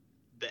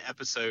the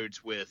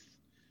episodes with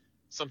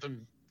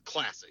something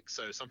classic,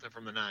 so something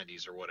from the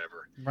 90s or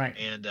whatever. Right.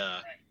 And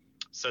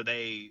so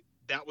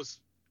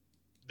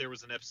there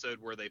was an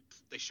episode where they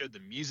showed the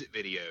music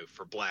video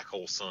for Black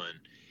Hole Sun,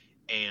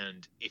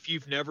 and if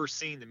you've never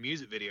seen the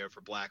music video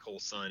for Black Hole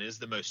Sun, it's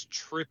the most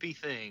trippy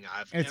thing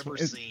I've ever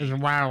seen. It's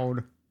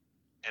wild,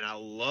 and I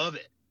love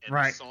it. And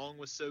the song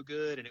was so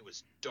good, and it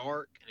was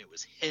dark, and it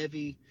was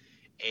heavy,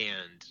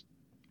 and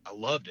I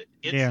loved it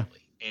instantly.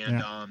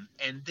 And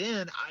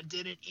then I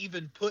didn't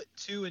even put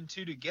 2 and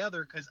 2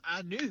 together because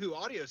I knew who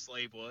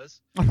Audioslave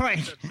was. Right.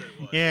 This episode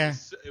was. Yeah.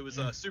 It was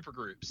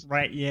Supergroups.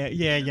 Right.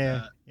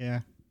 Yeah.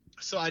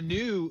 So I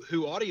knew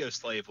who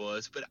Audioslave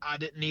was, but I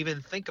didn't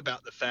even think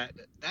about the fact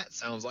that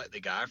sounds like the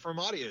guy from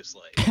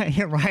Audioslave.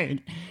 Yeah,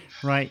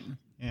 right.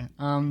 Yeah.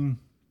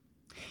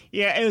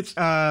 Yeah,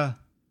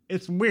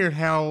 it's weird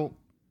how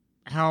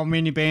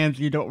many bands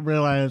you don't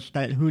realize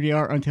that who they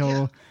are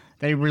until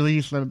they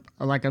release a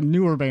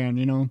newer band,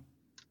 Right.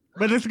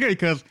 But it's good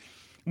because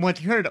once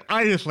you heard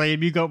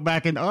Audioslave, you go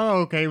back and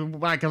I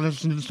can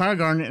listen to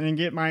Soundgarden and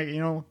get my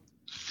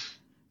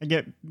I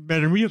get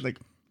better music.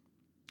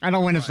 I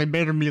don't want to say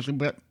better music,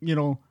 but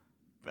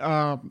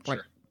like,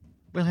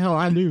 well, hell,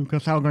 I do,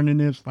 because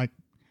Soundgarden is like,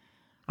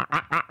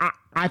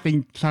 I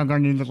think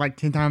Soundgarden is like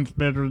 10 times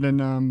better than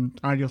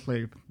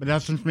Audioslave, but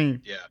that's just me.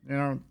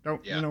 Yeah.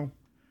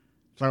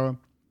 So.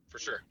 For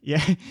sure.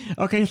 Yeah.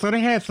 Okay, so they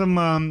had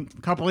some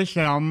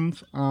compilation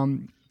albums.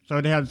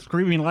 So they had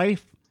Screaming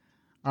Life,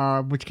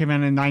 which came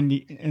out in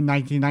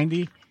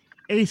 1990.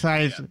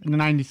 A-Sides in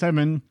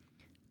 97.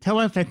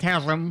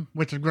 Telephantasm,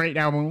 which is a great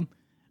album,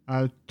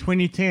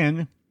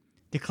 2010.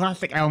 The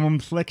classic album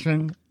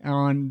Selection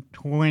on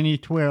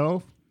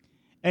 2012.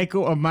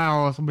 Echo of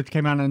Miles, which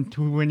came out in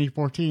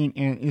 2014,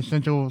 and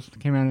Essentials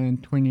came out in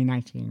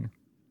 2019.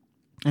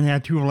 And they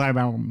had 2 live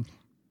albums.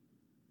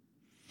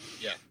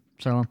 Yeah.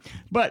 So,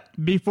 but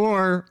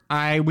before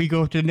we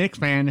go to the next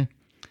band,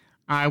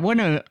 I want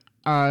to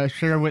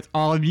share with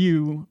all of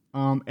you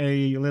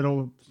a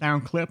little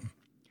sound clip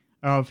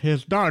of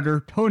his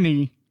daughter,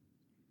 Toni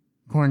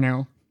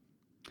Cornell,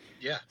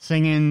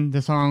 singing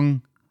the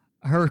song,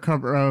 her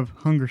cover of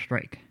Hunger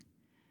Strike.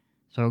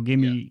 So give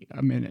me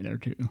a minute or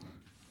two.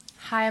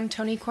 Hi, I'm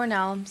Toni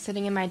Cornell. I'm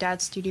sitting in my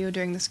dad's studio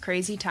during this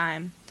crazy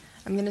time.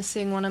 I'm going to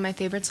sing one of my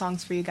favorite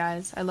songs for you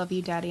guys. I love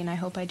you, Daddy, and I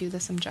hope I do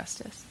this some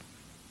justice.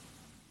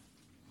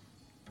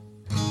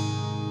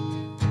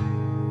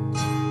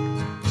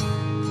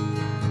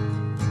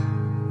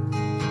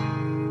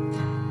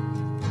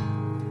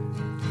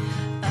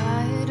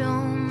 I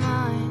don't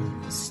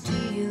mind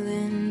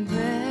stealing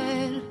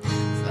bread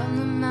from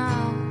the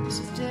mouths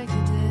of decadence,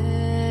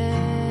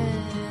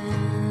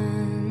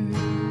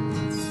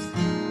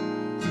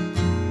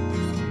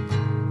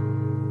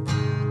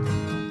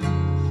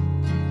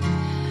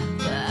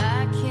 but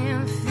I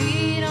can't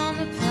feed on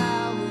the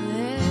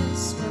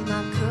powerless when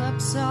my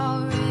cup's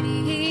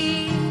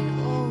already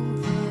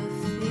overfilled.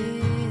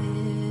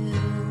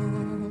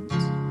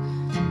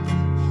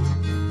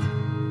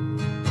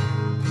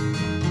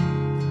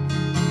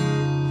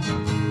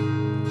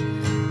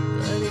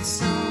 But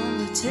it's on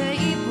the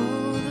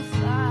table, the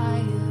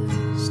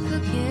fire's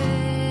cooking,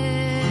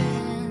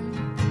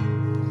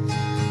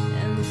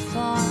 and the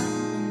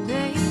farming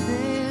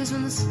babies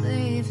when the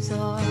slaves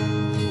are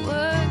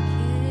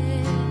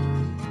working.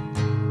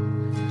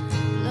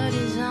 Blood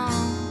is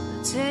on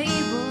the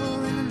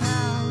table and the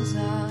mouths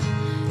are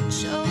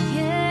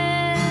choking.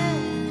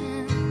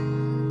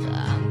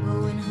 I'm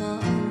going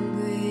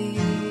hungry.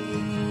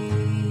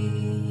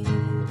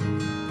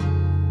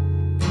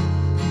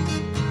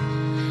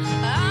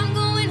 I'm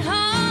going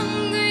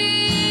hungry.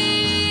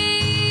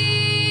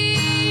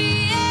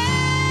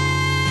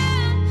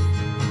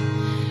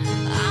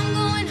 I'm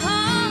going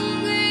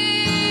hungry.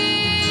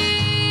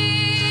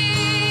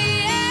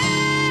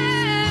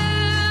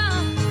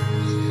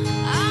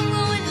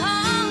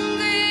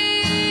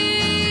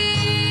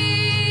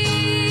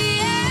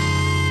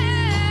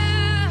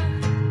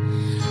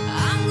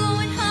 I'm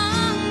going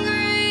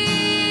hungry.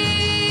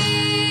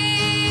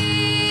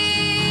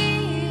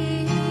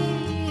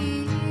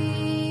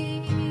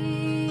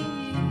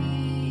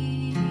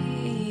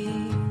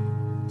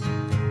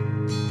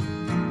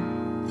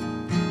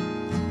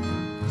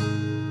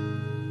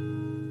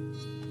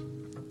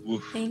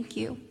 Woof. Thank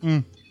you.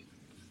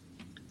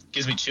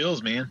 Gives me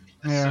chills, man.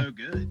 That's Yeah. so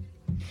good.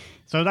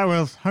 So that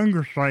was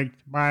Hunger Strike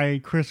by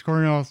Chris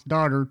Cornell's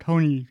daughter,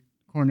 Toni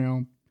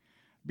Cornell.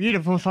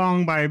 Beautiful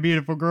song by a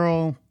beautiful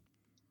girl.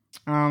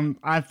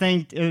 I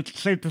think it's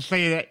safe to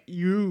say that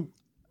you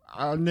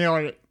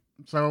nailed it.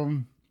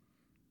 So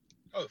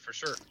Oh, for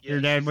sure. your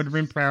dad would have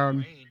been proud.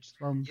 Arranged.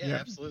 Yeah, Yeah.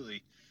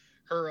 absolutely.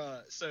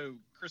 Her, so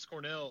Chris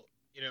Cornell,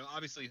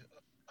 obviously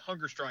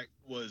Hunger Strike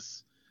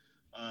was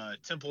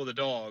Temple of the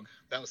Dog.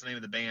 That was the name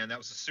of the band. That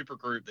was a super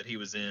group that he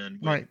was in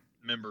with Right.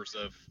 members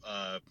of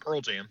Pearl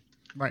Jam.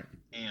 Right.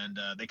 And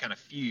they kind of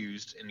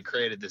fused and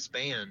created this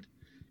band.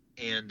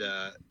 And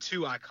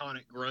 2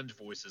 iconic grunge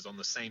voices on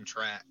the same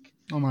track.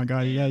 Oh my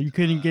God. Yeah, you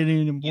couldn't get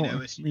any more.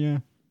 it's- Yeah.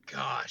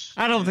 Gosh.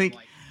 I don't dude,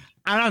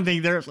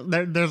 think there's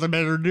a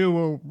better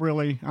duo,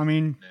 really. I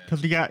mean,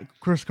 because you got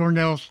Chris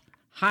Cornell's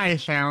high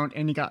sound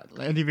and you got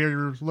Eddie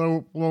Vedder's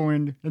low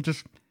end. It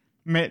just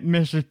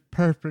meshes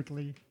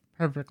perfectly.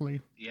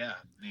 Yeah,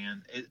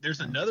 man. There's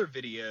another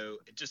video,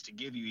 just to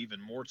give you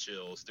even more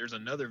chills. There's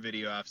another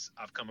video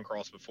I've come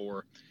across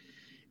before,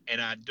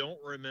 and I don't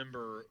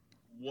remember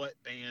what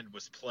band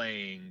was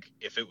playing.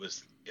 If it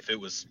was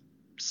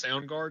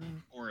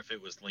Soundgarden or if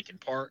it was Linkin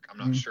Park, I'm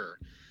not sure.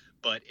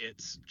 But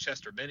it's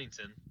Chester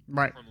Bennington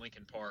from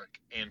Linkin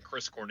Park and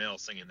Chris Cornell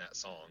singing that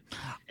song.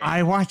 And,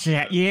 I watched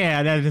that.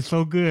 Yeah, that is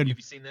so good. Have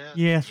you seen that?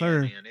 Yes,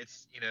 sir. Man,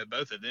 it's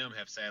both of them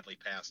have sadly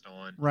passed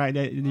on. Right.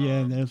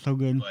 That's so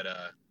good. But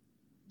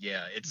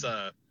yeah, it's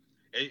go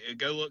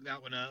look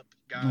that one up,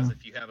 guys.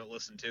 If you haven't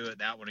listened to it,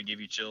 that one will give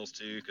you chills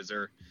too, because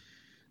they're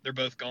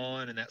both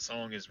gone, and that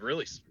song is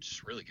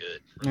just really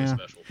good, really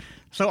special.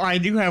 So I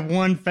do have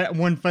one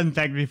fun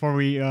fact before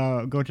we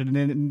go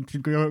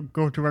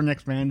to our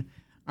next band.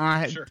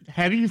 Sure.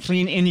 Have you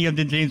seen any of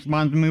the James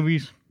Bond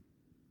movies?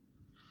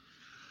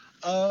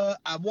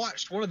 I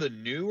watched one of the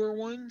newer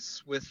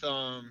ones with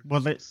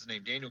what's his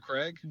name, Daniel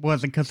Craig.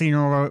 Was it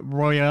Casino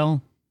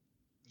Royale?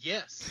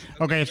 Yes.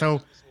 Okay,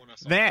 so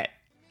that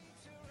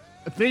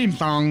theme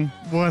song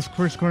was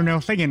Chris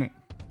Cornell singing it.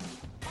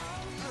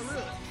 Oh,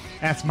 really?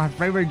 That's my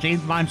favorite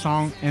James Bond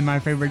song and my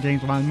favorite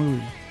James Bond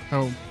movie.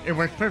 So it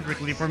works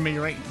perfectly for me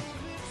right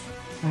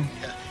now.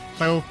 Yeah.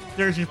 So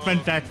there's your fun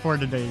fact for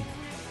today.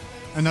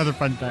 Another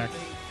fun fact.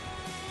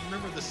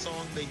 Remember the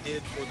song they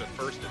did for the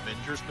first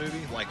Avengers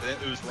movie? Like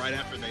that, it was right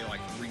after they like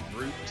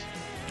regrouped.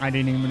 I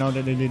didn't even know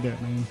that they did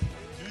that, man.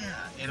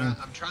 Yeah, and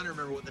I'm trying to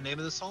remember what the name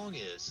of the song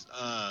is.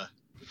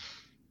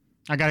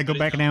 I gotta go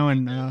back now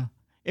and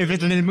if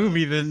it's in the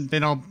movie,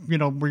 then I'll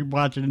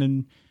rewatch it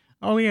and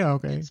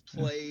okay. It's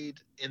played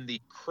in the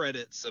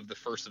credits of the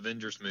first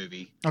Avengers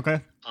movie.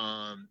 Okay.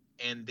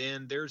 And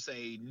then there's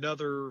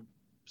another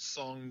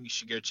song you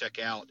should go check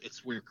out.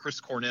 It's where Chris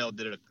Cornell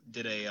did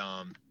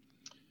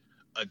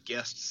a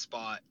guest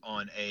spot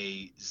on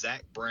a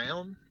Zac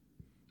Brown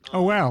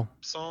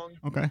song.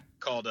 Okay.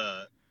 Called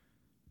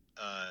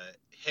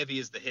Heavy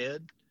as the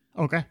Head.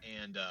 Okay.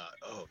 And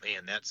oh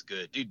man, that's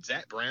good. Dude,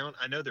 Zac Brown,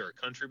 I know they're a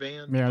country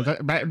band. Yeah,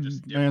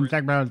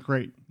 Zac Brown's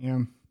great.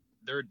 Yeah.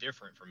 They're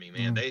different for me,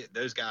 man.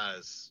 Those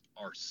guys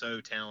are so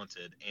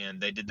talented,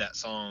 and they did that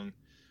song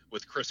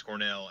with Chris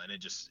Cornell, and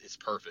it's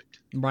perfect.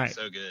 Right.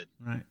 So good.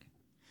 Right.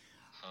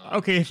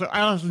 Okay, so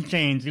Alice in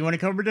Chains. You want to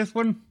cover this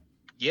one?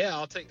 Yeah,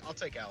 I'll take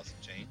Alice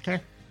in Chains.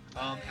 Okay.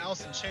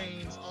 Alice in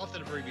Chains,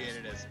 often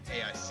abbreviated as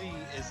AIC,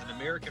 is an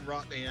American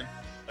rock band,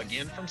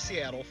 again from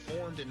Seattle,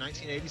 formed in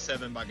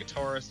 1987 by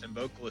guitarist and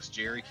vocalist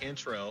Jerry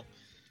Cantrell,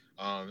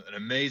 an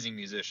amazing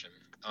musician,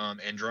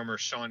 and drummer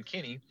Sean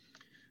Kinney,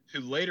 who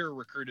later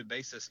recruited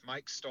bassist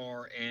Mike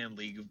Starr and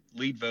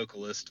lead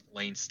vocalist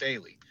Lane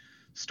Staley.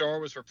 Starr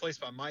was replaced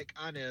by Mike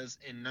Inez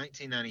in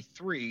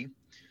 1993,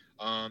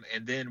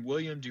 and then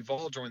William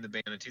Duvall joined the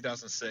band in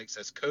 2006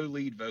 as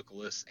co-lead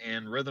vocalist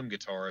and rhythm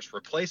guitarist,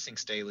 replacing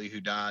Staley, who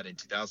died in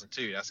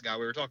 2002. That's the guy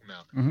we were talking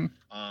about. Mm-hmm.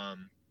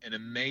 An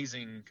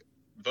amazing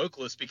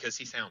vocalist because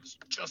he sounds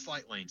just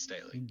like Lane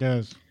Staley. He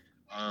does.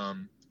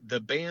 The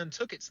band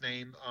took its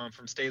name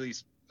from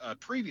Staley's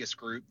previous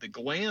group, the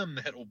glam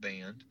metal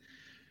band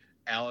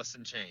Alice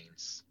in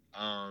Chains.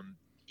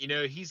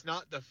 He's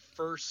not the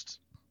first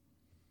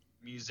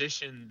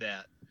musician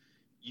that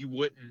you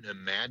wouldn't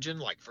imagine,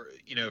 like for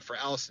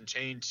Alice in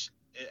Chains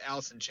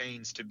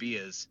to be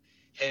as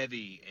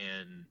heavy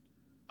and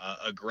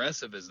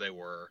aggressive as they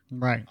were.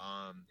 Right.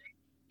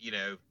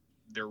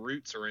 Their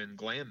roots are in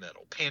glam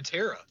metal.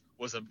 Pantera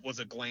was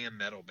a glam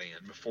metal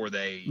band before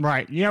they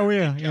right. Yeah,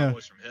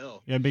 Cowboys from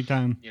Hell. Yeah, big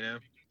time.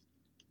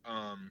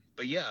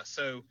 But yeah,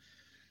 so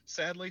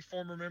sadly,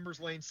 former members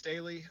Lane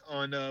Staley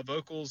on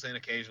vocals and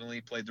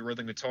occasionally played the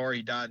rhythm guitar.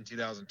 He died in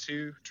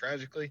 2002,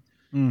 tragically.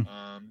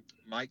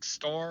 Mike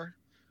Starr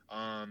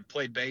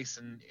played bass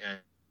and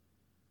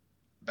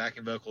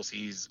backing vocals.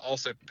 He's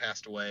also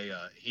passed away.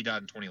 He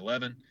died in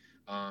 2011.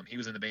 He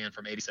was in the band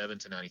from 87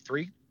 to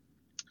 93.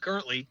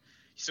 Currently, you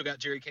still got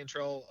Jerry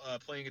Cantrell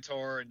playing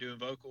guitar and doing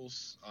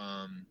vocals.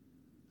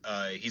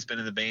 He's been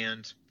in the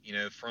band,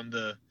 from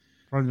the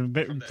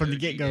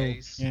get-go.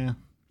 days. Yeah.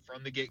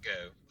 From the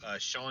get-go.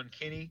 Sean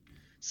Kinney,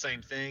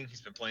 same thing.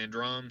 He's been playing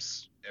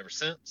drums ever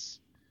since.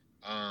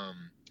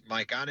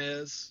 Mike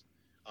Inez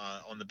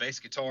on the bass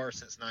guitar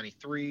since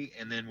 93,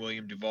 and then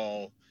William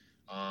Duvall,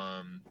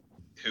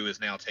 who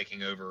is now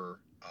taking over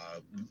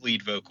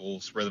lead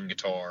vocals, rhythm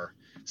guitar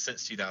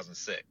since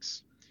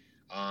 2006.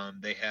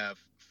 They have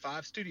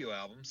 5 studio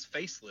albums.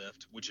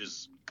 Facelift, which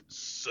is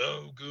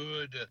so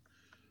good.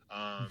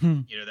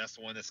 That's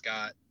the one that's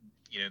got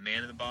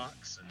Man in the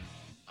Box and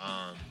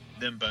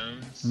Them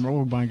Bones.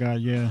 Oh my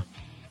God, yeah.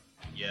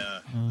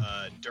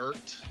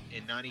 Dirt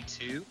in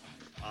 92.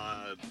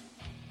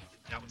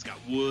 That one's got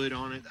Wood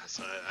on it. That's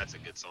a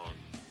good song.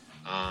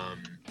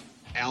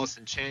 Alice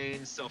in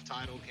Chains,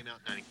 self-titled, came out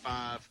in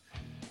 95.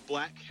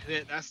 Black,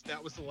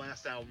 that was the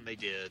last album they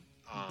did.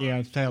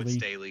 Staley. With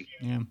Staley.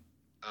 Yeah.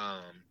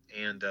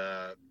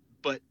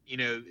 But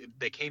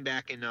they came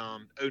back in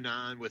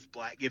 09 with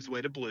Black Gives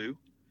Way to Blue.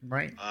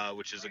 Right.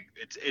 Which is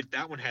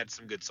that one had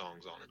some good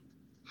songs on it.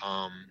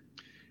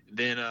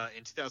 Then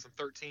in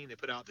 2013 they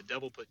put out The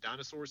Devil Put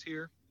Dinosaurs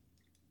Here,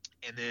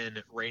 and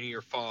then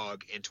Rainier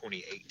Fog in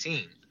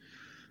 2018.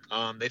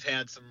 They've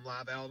had some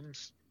live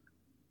albums.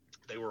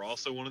 They were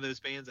also one of those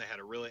bands that had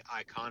a really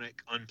iconic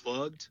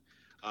Unplugged,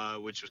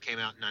 which came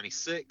out in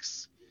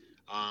 96.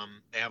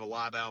 They have a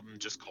live album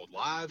just called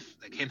Live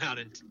that came out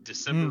in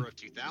December of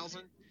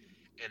 2000,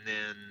 and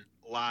then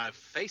Live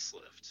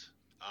Facelift.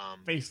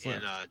 In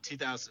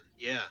 2000,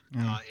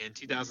 in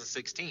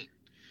 2016.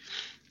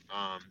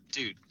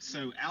 Dude,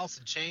 so Alice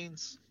in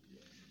Chains,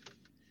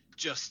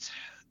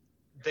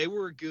 they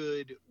were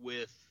good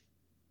with,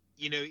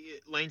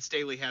 Lane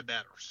Staley had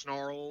that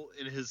snarl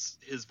in his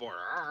voice.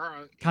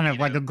 Kind of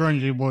like a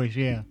grungy voice,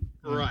 yeah.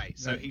 Right,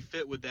 so he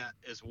fit with that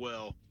as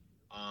well.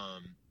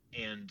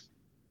 And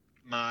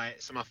my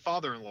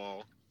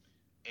father-in-law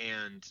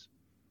and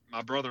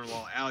my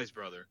brother-in-law, Allie's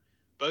brother,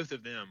 both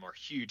of them are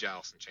huge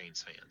Alice in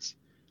Chains fans.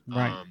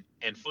 Right.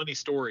 And funny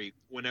story,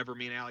 whenever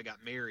me and Allie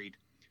got married,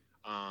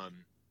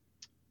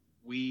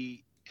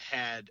 we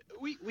had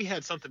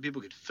something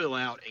people could fill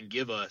out and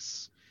give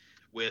us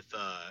with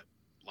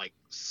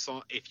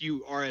if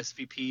you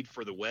RSVP'd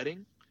for the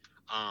wedding,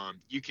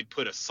 you could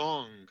put a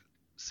song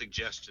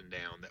suggestion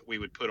down that we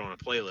would put on a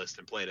playlist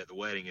and play it at the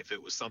wedding if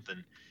it was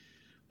something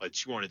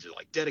like you wanted to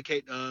like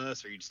dedicate to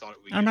us, or you just thought it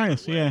would be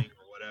nice, or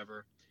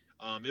whatever.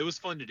 It was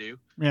fun to do.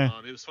 Yeah.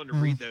 It was fun to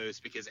read those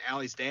because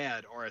Allie's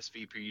dad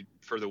RSVP'd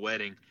for the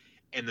wedding,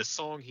 and the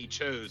song he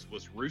chose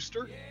was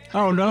Rooster.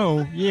 Oh,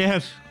 no.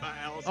 Yes. By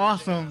Allison.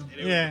 Awesome. And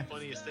it was the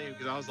funniest thing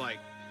because I was like,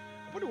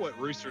 I wonder what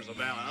Rooster's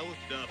about. I looked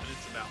it up, and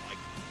it's about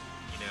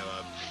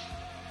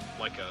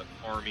like a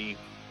Army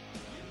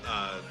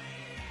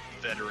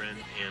veteran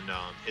and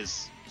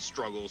his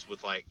struggles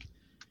with like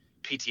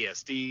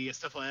PTSD and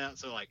stuff like that.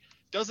 So like,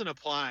 doesn't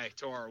apply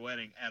to our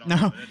wedding at all. No,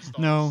 no. It was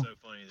so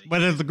funny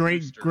but it's a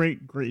great, Rooster.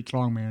 great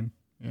song, man.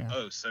 Yeah.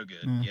 Oh, so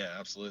good. Yeah,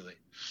 absolutely.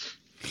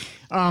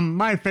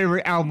 My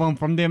favorite album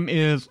from them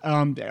is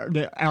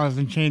the Alice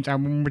in Chains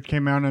album, which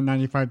came out in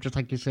 '95, just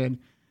like you said.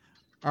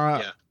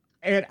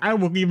 And I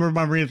will give her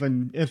my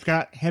reason. It's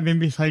got Heaven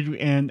Beside You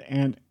and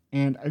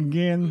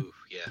Again. Ooh,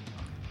 yeah.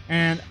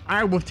 And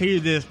I will tell you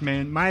this,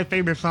 man. My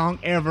favorite song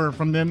ever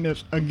from them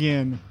is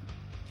Again.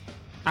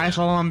 I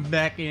saw them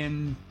back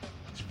in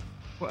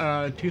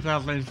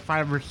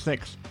 2005 or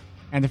 6,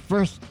 and the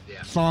first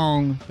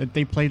song that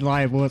they played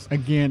live was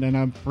Again, and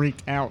I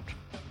freaked out.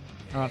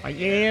 I was like,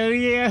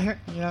 yeah.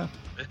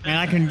 And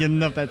I couldn't get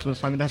enough of that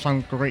song. That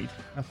song's great.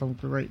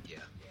 Yeah.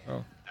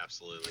 Oh.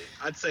 Absolutely.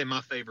 I'd say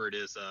my favorite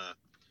is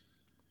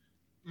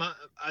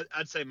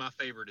I'd say my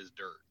favorite is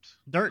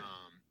Dirt.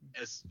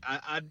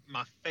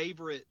 My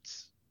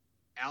favorite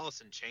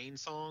Alice in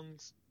Chains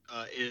songs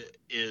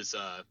is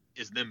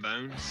Them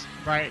Bones.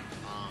 Right.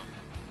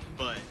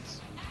 But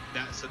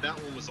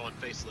that one was on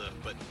Facelift,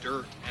 but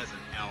Dirt as an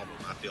album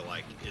I feel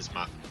like is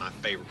my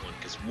favorite one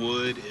because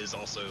Wood is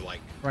also like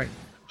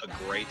a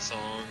great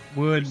song.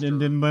 Wood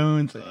and Them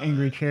Bones,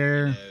 Angry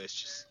Chair. It's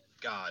just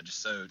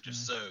so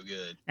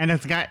good. And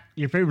it's got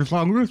your favorite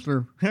song,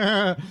 Rooster.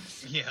 Yeah.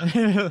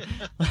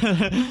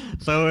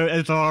 So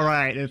it's all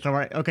right.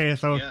 Okay,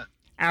 so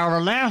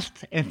our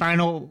last and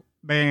final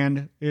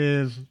band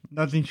is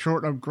nothing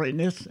short of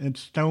greatness.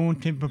 It's Stone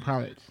Temple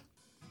Pilots.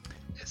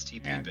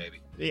 STP, baby.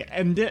 Yeah,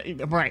 and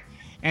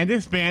and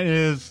this band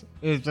is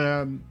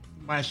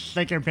my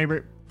second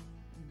favorite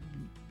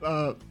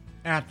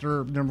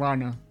after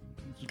Nirvana.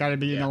 It's got to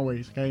be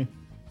Always, okay?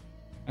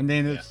 And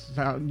then it's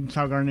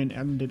Soundgarden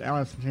and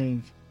Alice in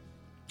Chains.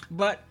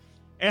 But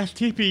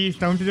STP,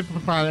 Stone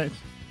Temple Pilots,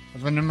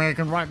 is an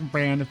American rock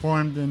band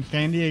formed in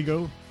San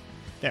Diego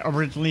that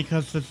originally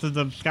consisted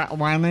of Scott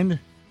Weiland,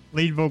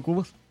 lead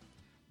vocals,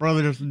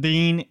 brothers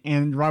Dean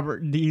and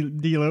Robert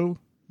DeLo,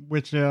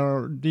 which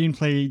Dean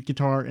played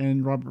guitar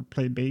and Robert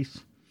played bass,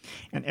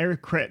 and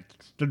Eric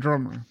Kretz, the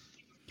drummer.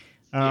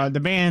 The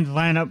band's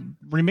lineup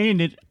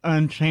remained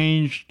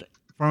unchanged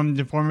from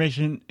the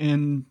formation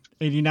in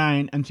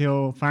 '89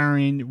 until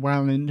firing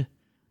Weiland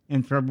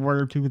in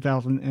February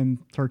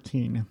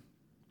 2013.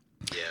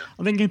 Yeah.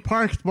 Linkin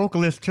Park's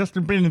vocalist Chester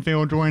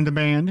Benningfield joined the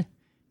band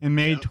in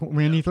May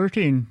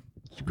 2013.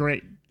 It's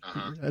great.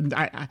 And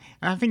I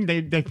think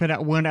they put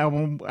out one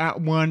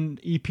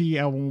EP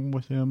album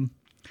with him.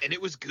 And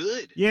it was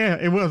good. Yeah,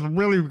 it was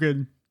really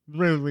good.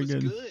 Really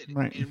good.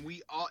 Right. And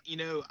we all,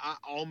 I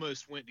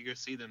almost went to go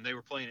see them. They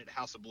were playing at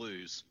House of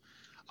Blues.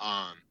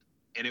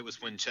 And it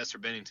was when Chester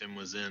Bennington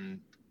was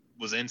in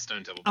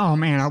Stone Temple Pilots. Oh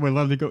man, I would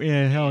love to go.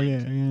 Yeah, hell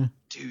yeah.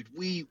 Dude,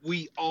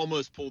 we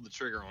almost pulled the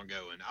trigger on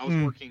going. I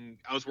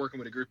was working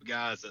with a group of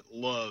guys that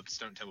loved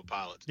Stone Temple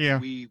Pilots. Yeah.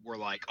 We were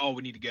like, oh,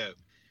 we need to go.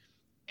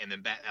 And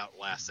then backed out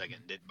last second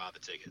and didn't buy the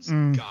tickets.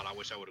 God, I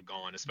wish I would have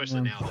gone,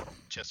 especially now that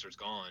Chester's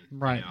gone.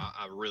 Right.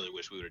 I really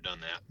wish we would have done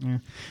that. Yeah.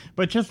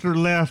 But Chester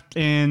left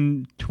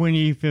in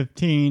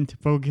 2015 to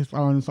focus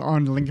on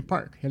Linkin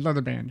Park, his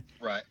other band.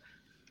 Right.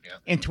 Yeah.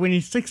 In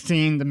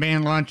 2016, the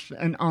band launched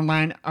an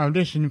online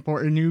audition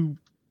for a new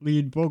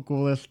lead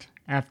vocalist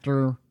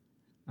after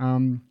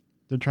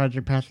the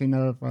tragic passing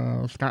of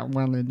Scott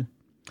Weiland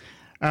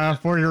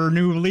for their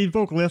new lead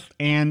vocalist,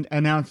 and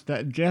announced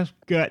that Jeff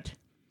Gutt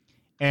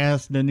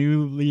as the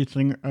new lead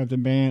singer of the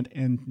band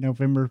in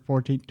November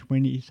 14,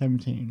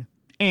 2017.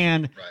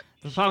 And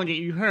the song that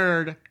you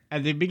heard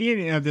at the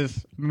beginning of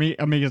this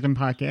amazing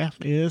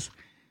podcast is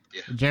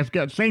Jeff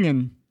Gutt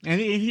singing.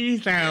 And he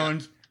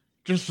sounds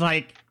just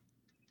like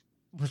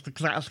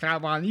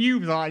Scott Weiland.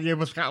 You thought it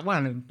was Scott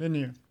Weiland, didn't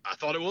you? I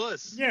thought it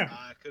was. Yeah.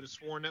 I could have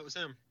sworn that was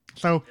him.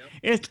 So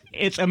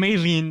it's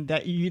amazing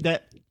that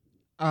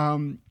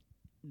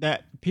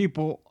that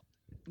people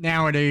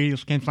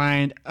nowadays can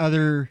find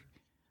other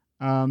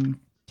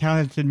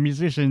talented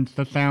musicians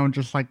that sound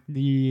just like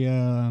the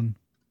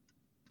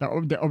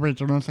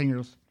original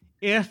singers,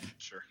 if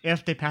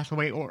they pass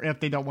away or if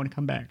they don't want to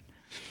come back.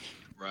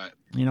 Right.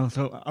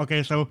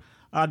 So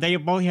They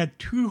both had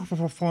two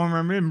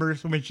former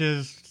members, which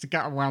is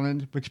Scott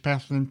Weiland, which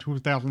passed in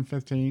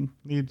 2015,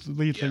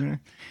 lead singer,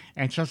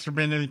 and Chester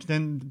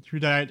Bennington, who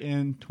died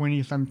in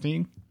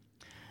 2017.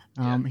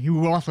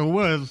 Who also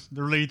was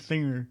the lead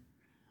singer.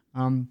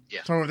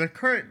 So the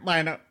current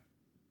lineup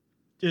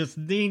is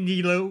Dean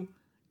Delo,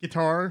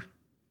 guitar.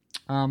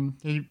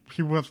 He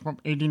was from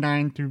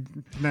 89 to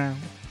now.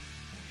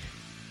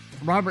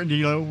 Robert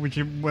Delo, which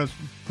was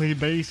played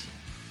bass,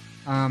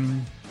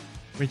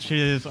 which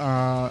is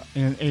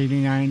in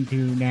 89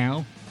 to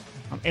now.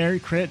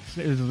 Eric Kritz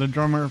is the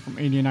drummer from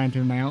 89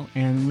 to now,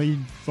 and lead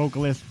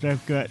vocalist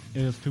Jeff Gutt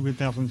is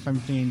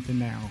 2017 to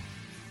now.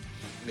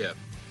 Yeah.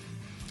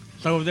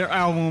 So their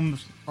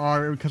albums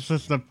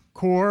consist of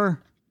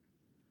Core,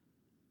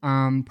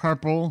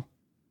 Purple,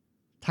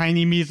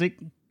 Tiny Music,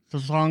 the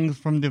songs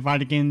from the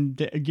Vatican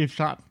gift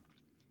shop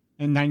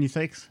in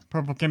 96.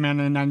 Purple came out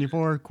in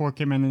 94. Core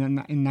came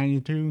out in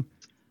 92.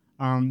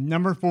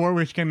 Number 4,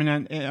 which came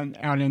out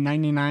in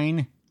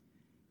 99.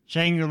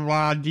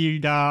 Shangri-La Dee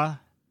Da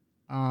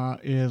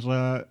is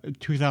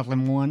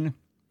 2001.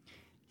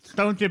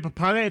 Stone Temple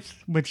Pilots,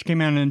 which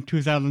came out in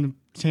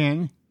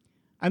 2010.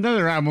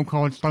 Another album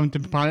called Stone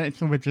Temple Pilots,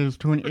 which is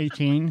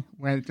 2018,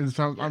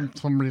 on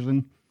some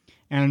reason.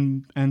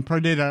 And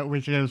Perdita,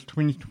 which is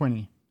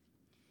 2020.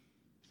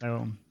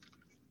 So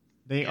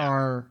they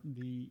are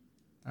the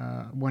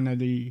one of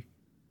the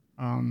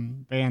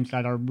bands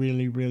that I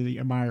really, really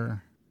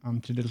admire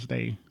to this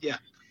day. Yeah.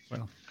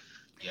 So.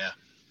 Yeah.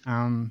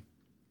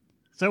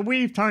 So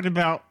we've talked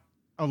about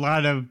a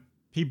lot of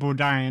people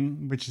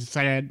dying, which is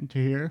sad to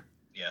hear.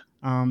 Yeah.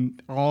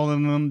 All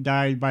of them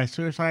died by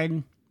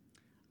suicide.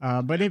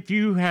 But if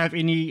you have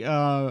any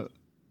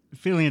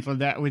feelings of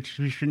that, which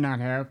you should not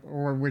have,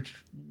 or which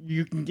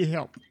you can get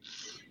help,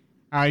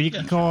 you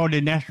can call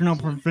the National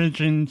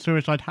Prevention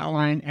Suicide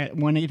Hotline at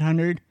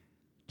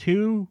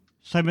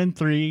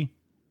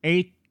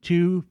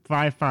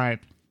 1-800-273-8255.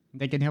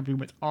 They can help you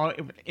with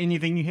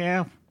anything you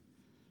have.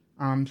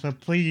 So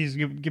please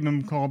give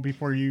them a call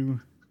before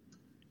you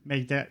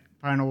make that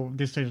final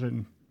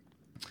decision.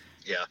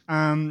 Yeah.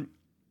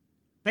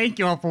 Thank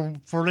you all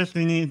for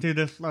listening to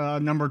this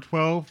number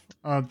 12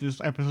 of this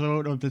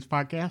episode of this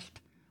podcast,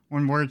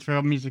 When Words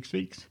Fail, Music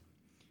Speaks.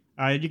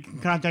 You can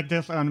contact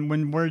us on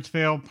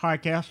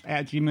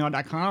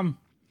whenwordsfailpodcast@gmail.com,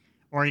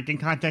 or you can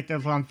contact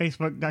us on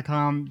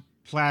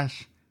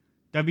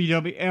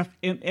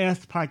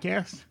facebook.com/WWFMS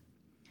podcast.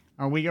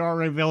 We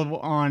are available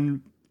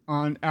on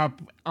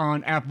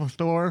Apple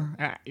Store,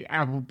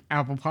 Apple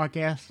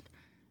Podcast,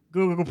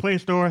 Google Play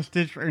Store,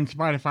 Stitcher, and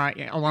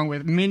Spotify, along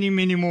with many,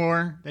 many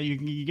more that you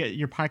can get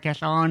your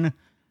podcast on.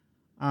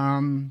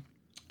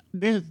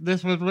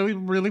 This was really,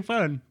 really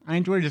fun. I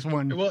enjoyed this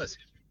one. It was.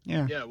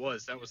 Yeah. Yeah, it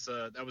was. That was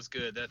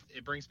good.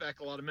 It brings back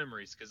a lot of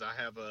memories, because I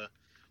have a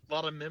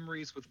lot of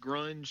memories with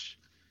grunge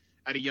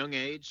at a young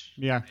age.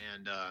 Yeah.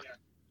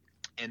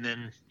 And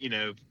then,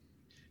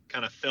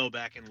 kind of fell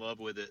back in love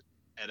with it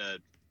at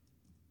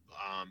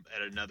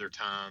another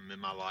time in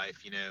my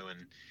life,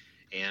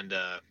 and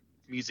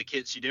music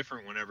hits you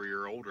different whenever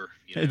you're older.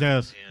 It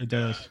does. It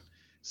does.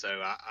 So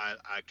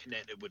I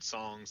connected with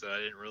songs that I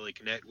didn't really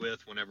connect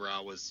with whenever I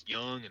was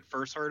young and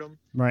first heard them.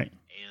 Right.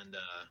 And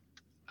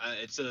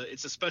it's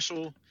a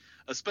special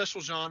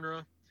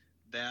genre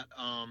that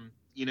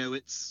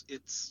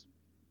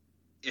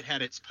it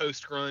had its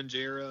post grunge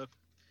era.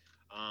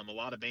 A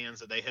lot of bands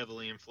that they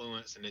heavily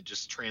influenced, and it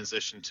just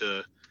transitioned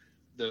to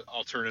the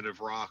alternative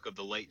rock of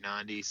the late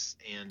 90s.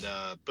 And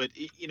but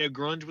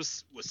grunge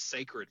was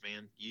sacred,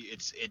 man.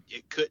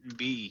 It couldn't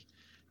be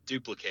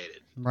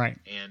duplicated. Right.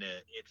 And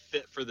it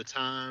fit for the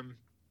time.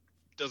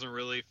 Doesn't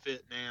really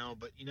fit now,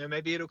 but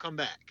maybe it'll come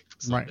back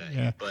someday. Right.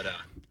 Yeah. But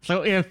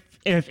so if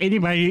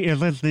anybody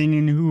is listening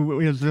and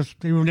who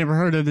never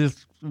heard of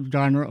this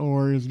genre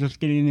or is just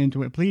getting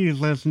into it, please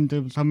listen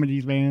to some of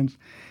these bands.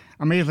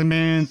 Amazing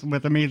bands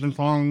with amazing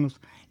songs.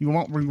 You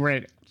won't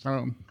regret it.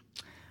 So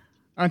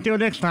until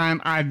next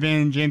time, I've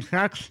been James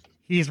Cox.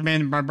 He's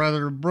been my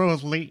brother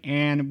Brosley,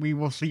 and we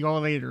will see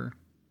y'all later.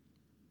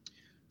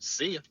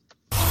 See ya.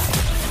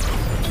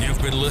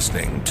 You've been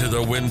listening to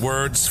the When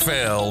Words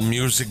Fail,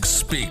 Music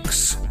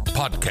Speaks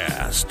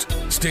podcast.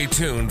 Stay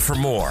tuned for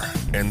more,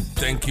 and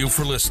thank you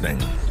for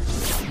listening.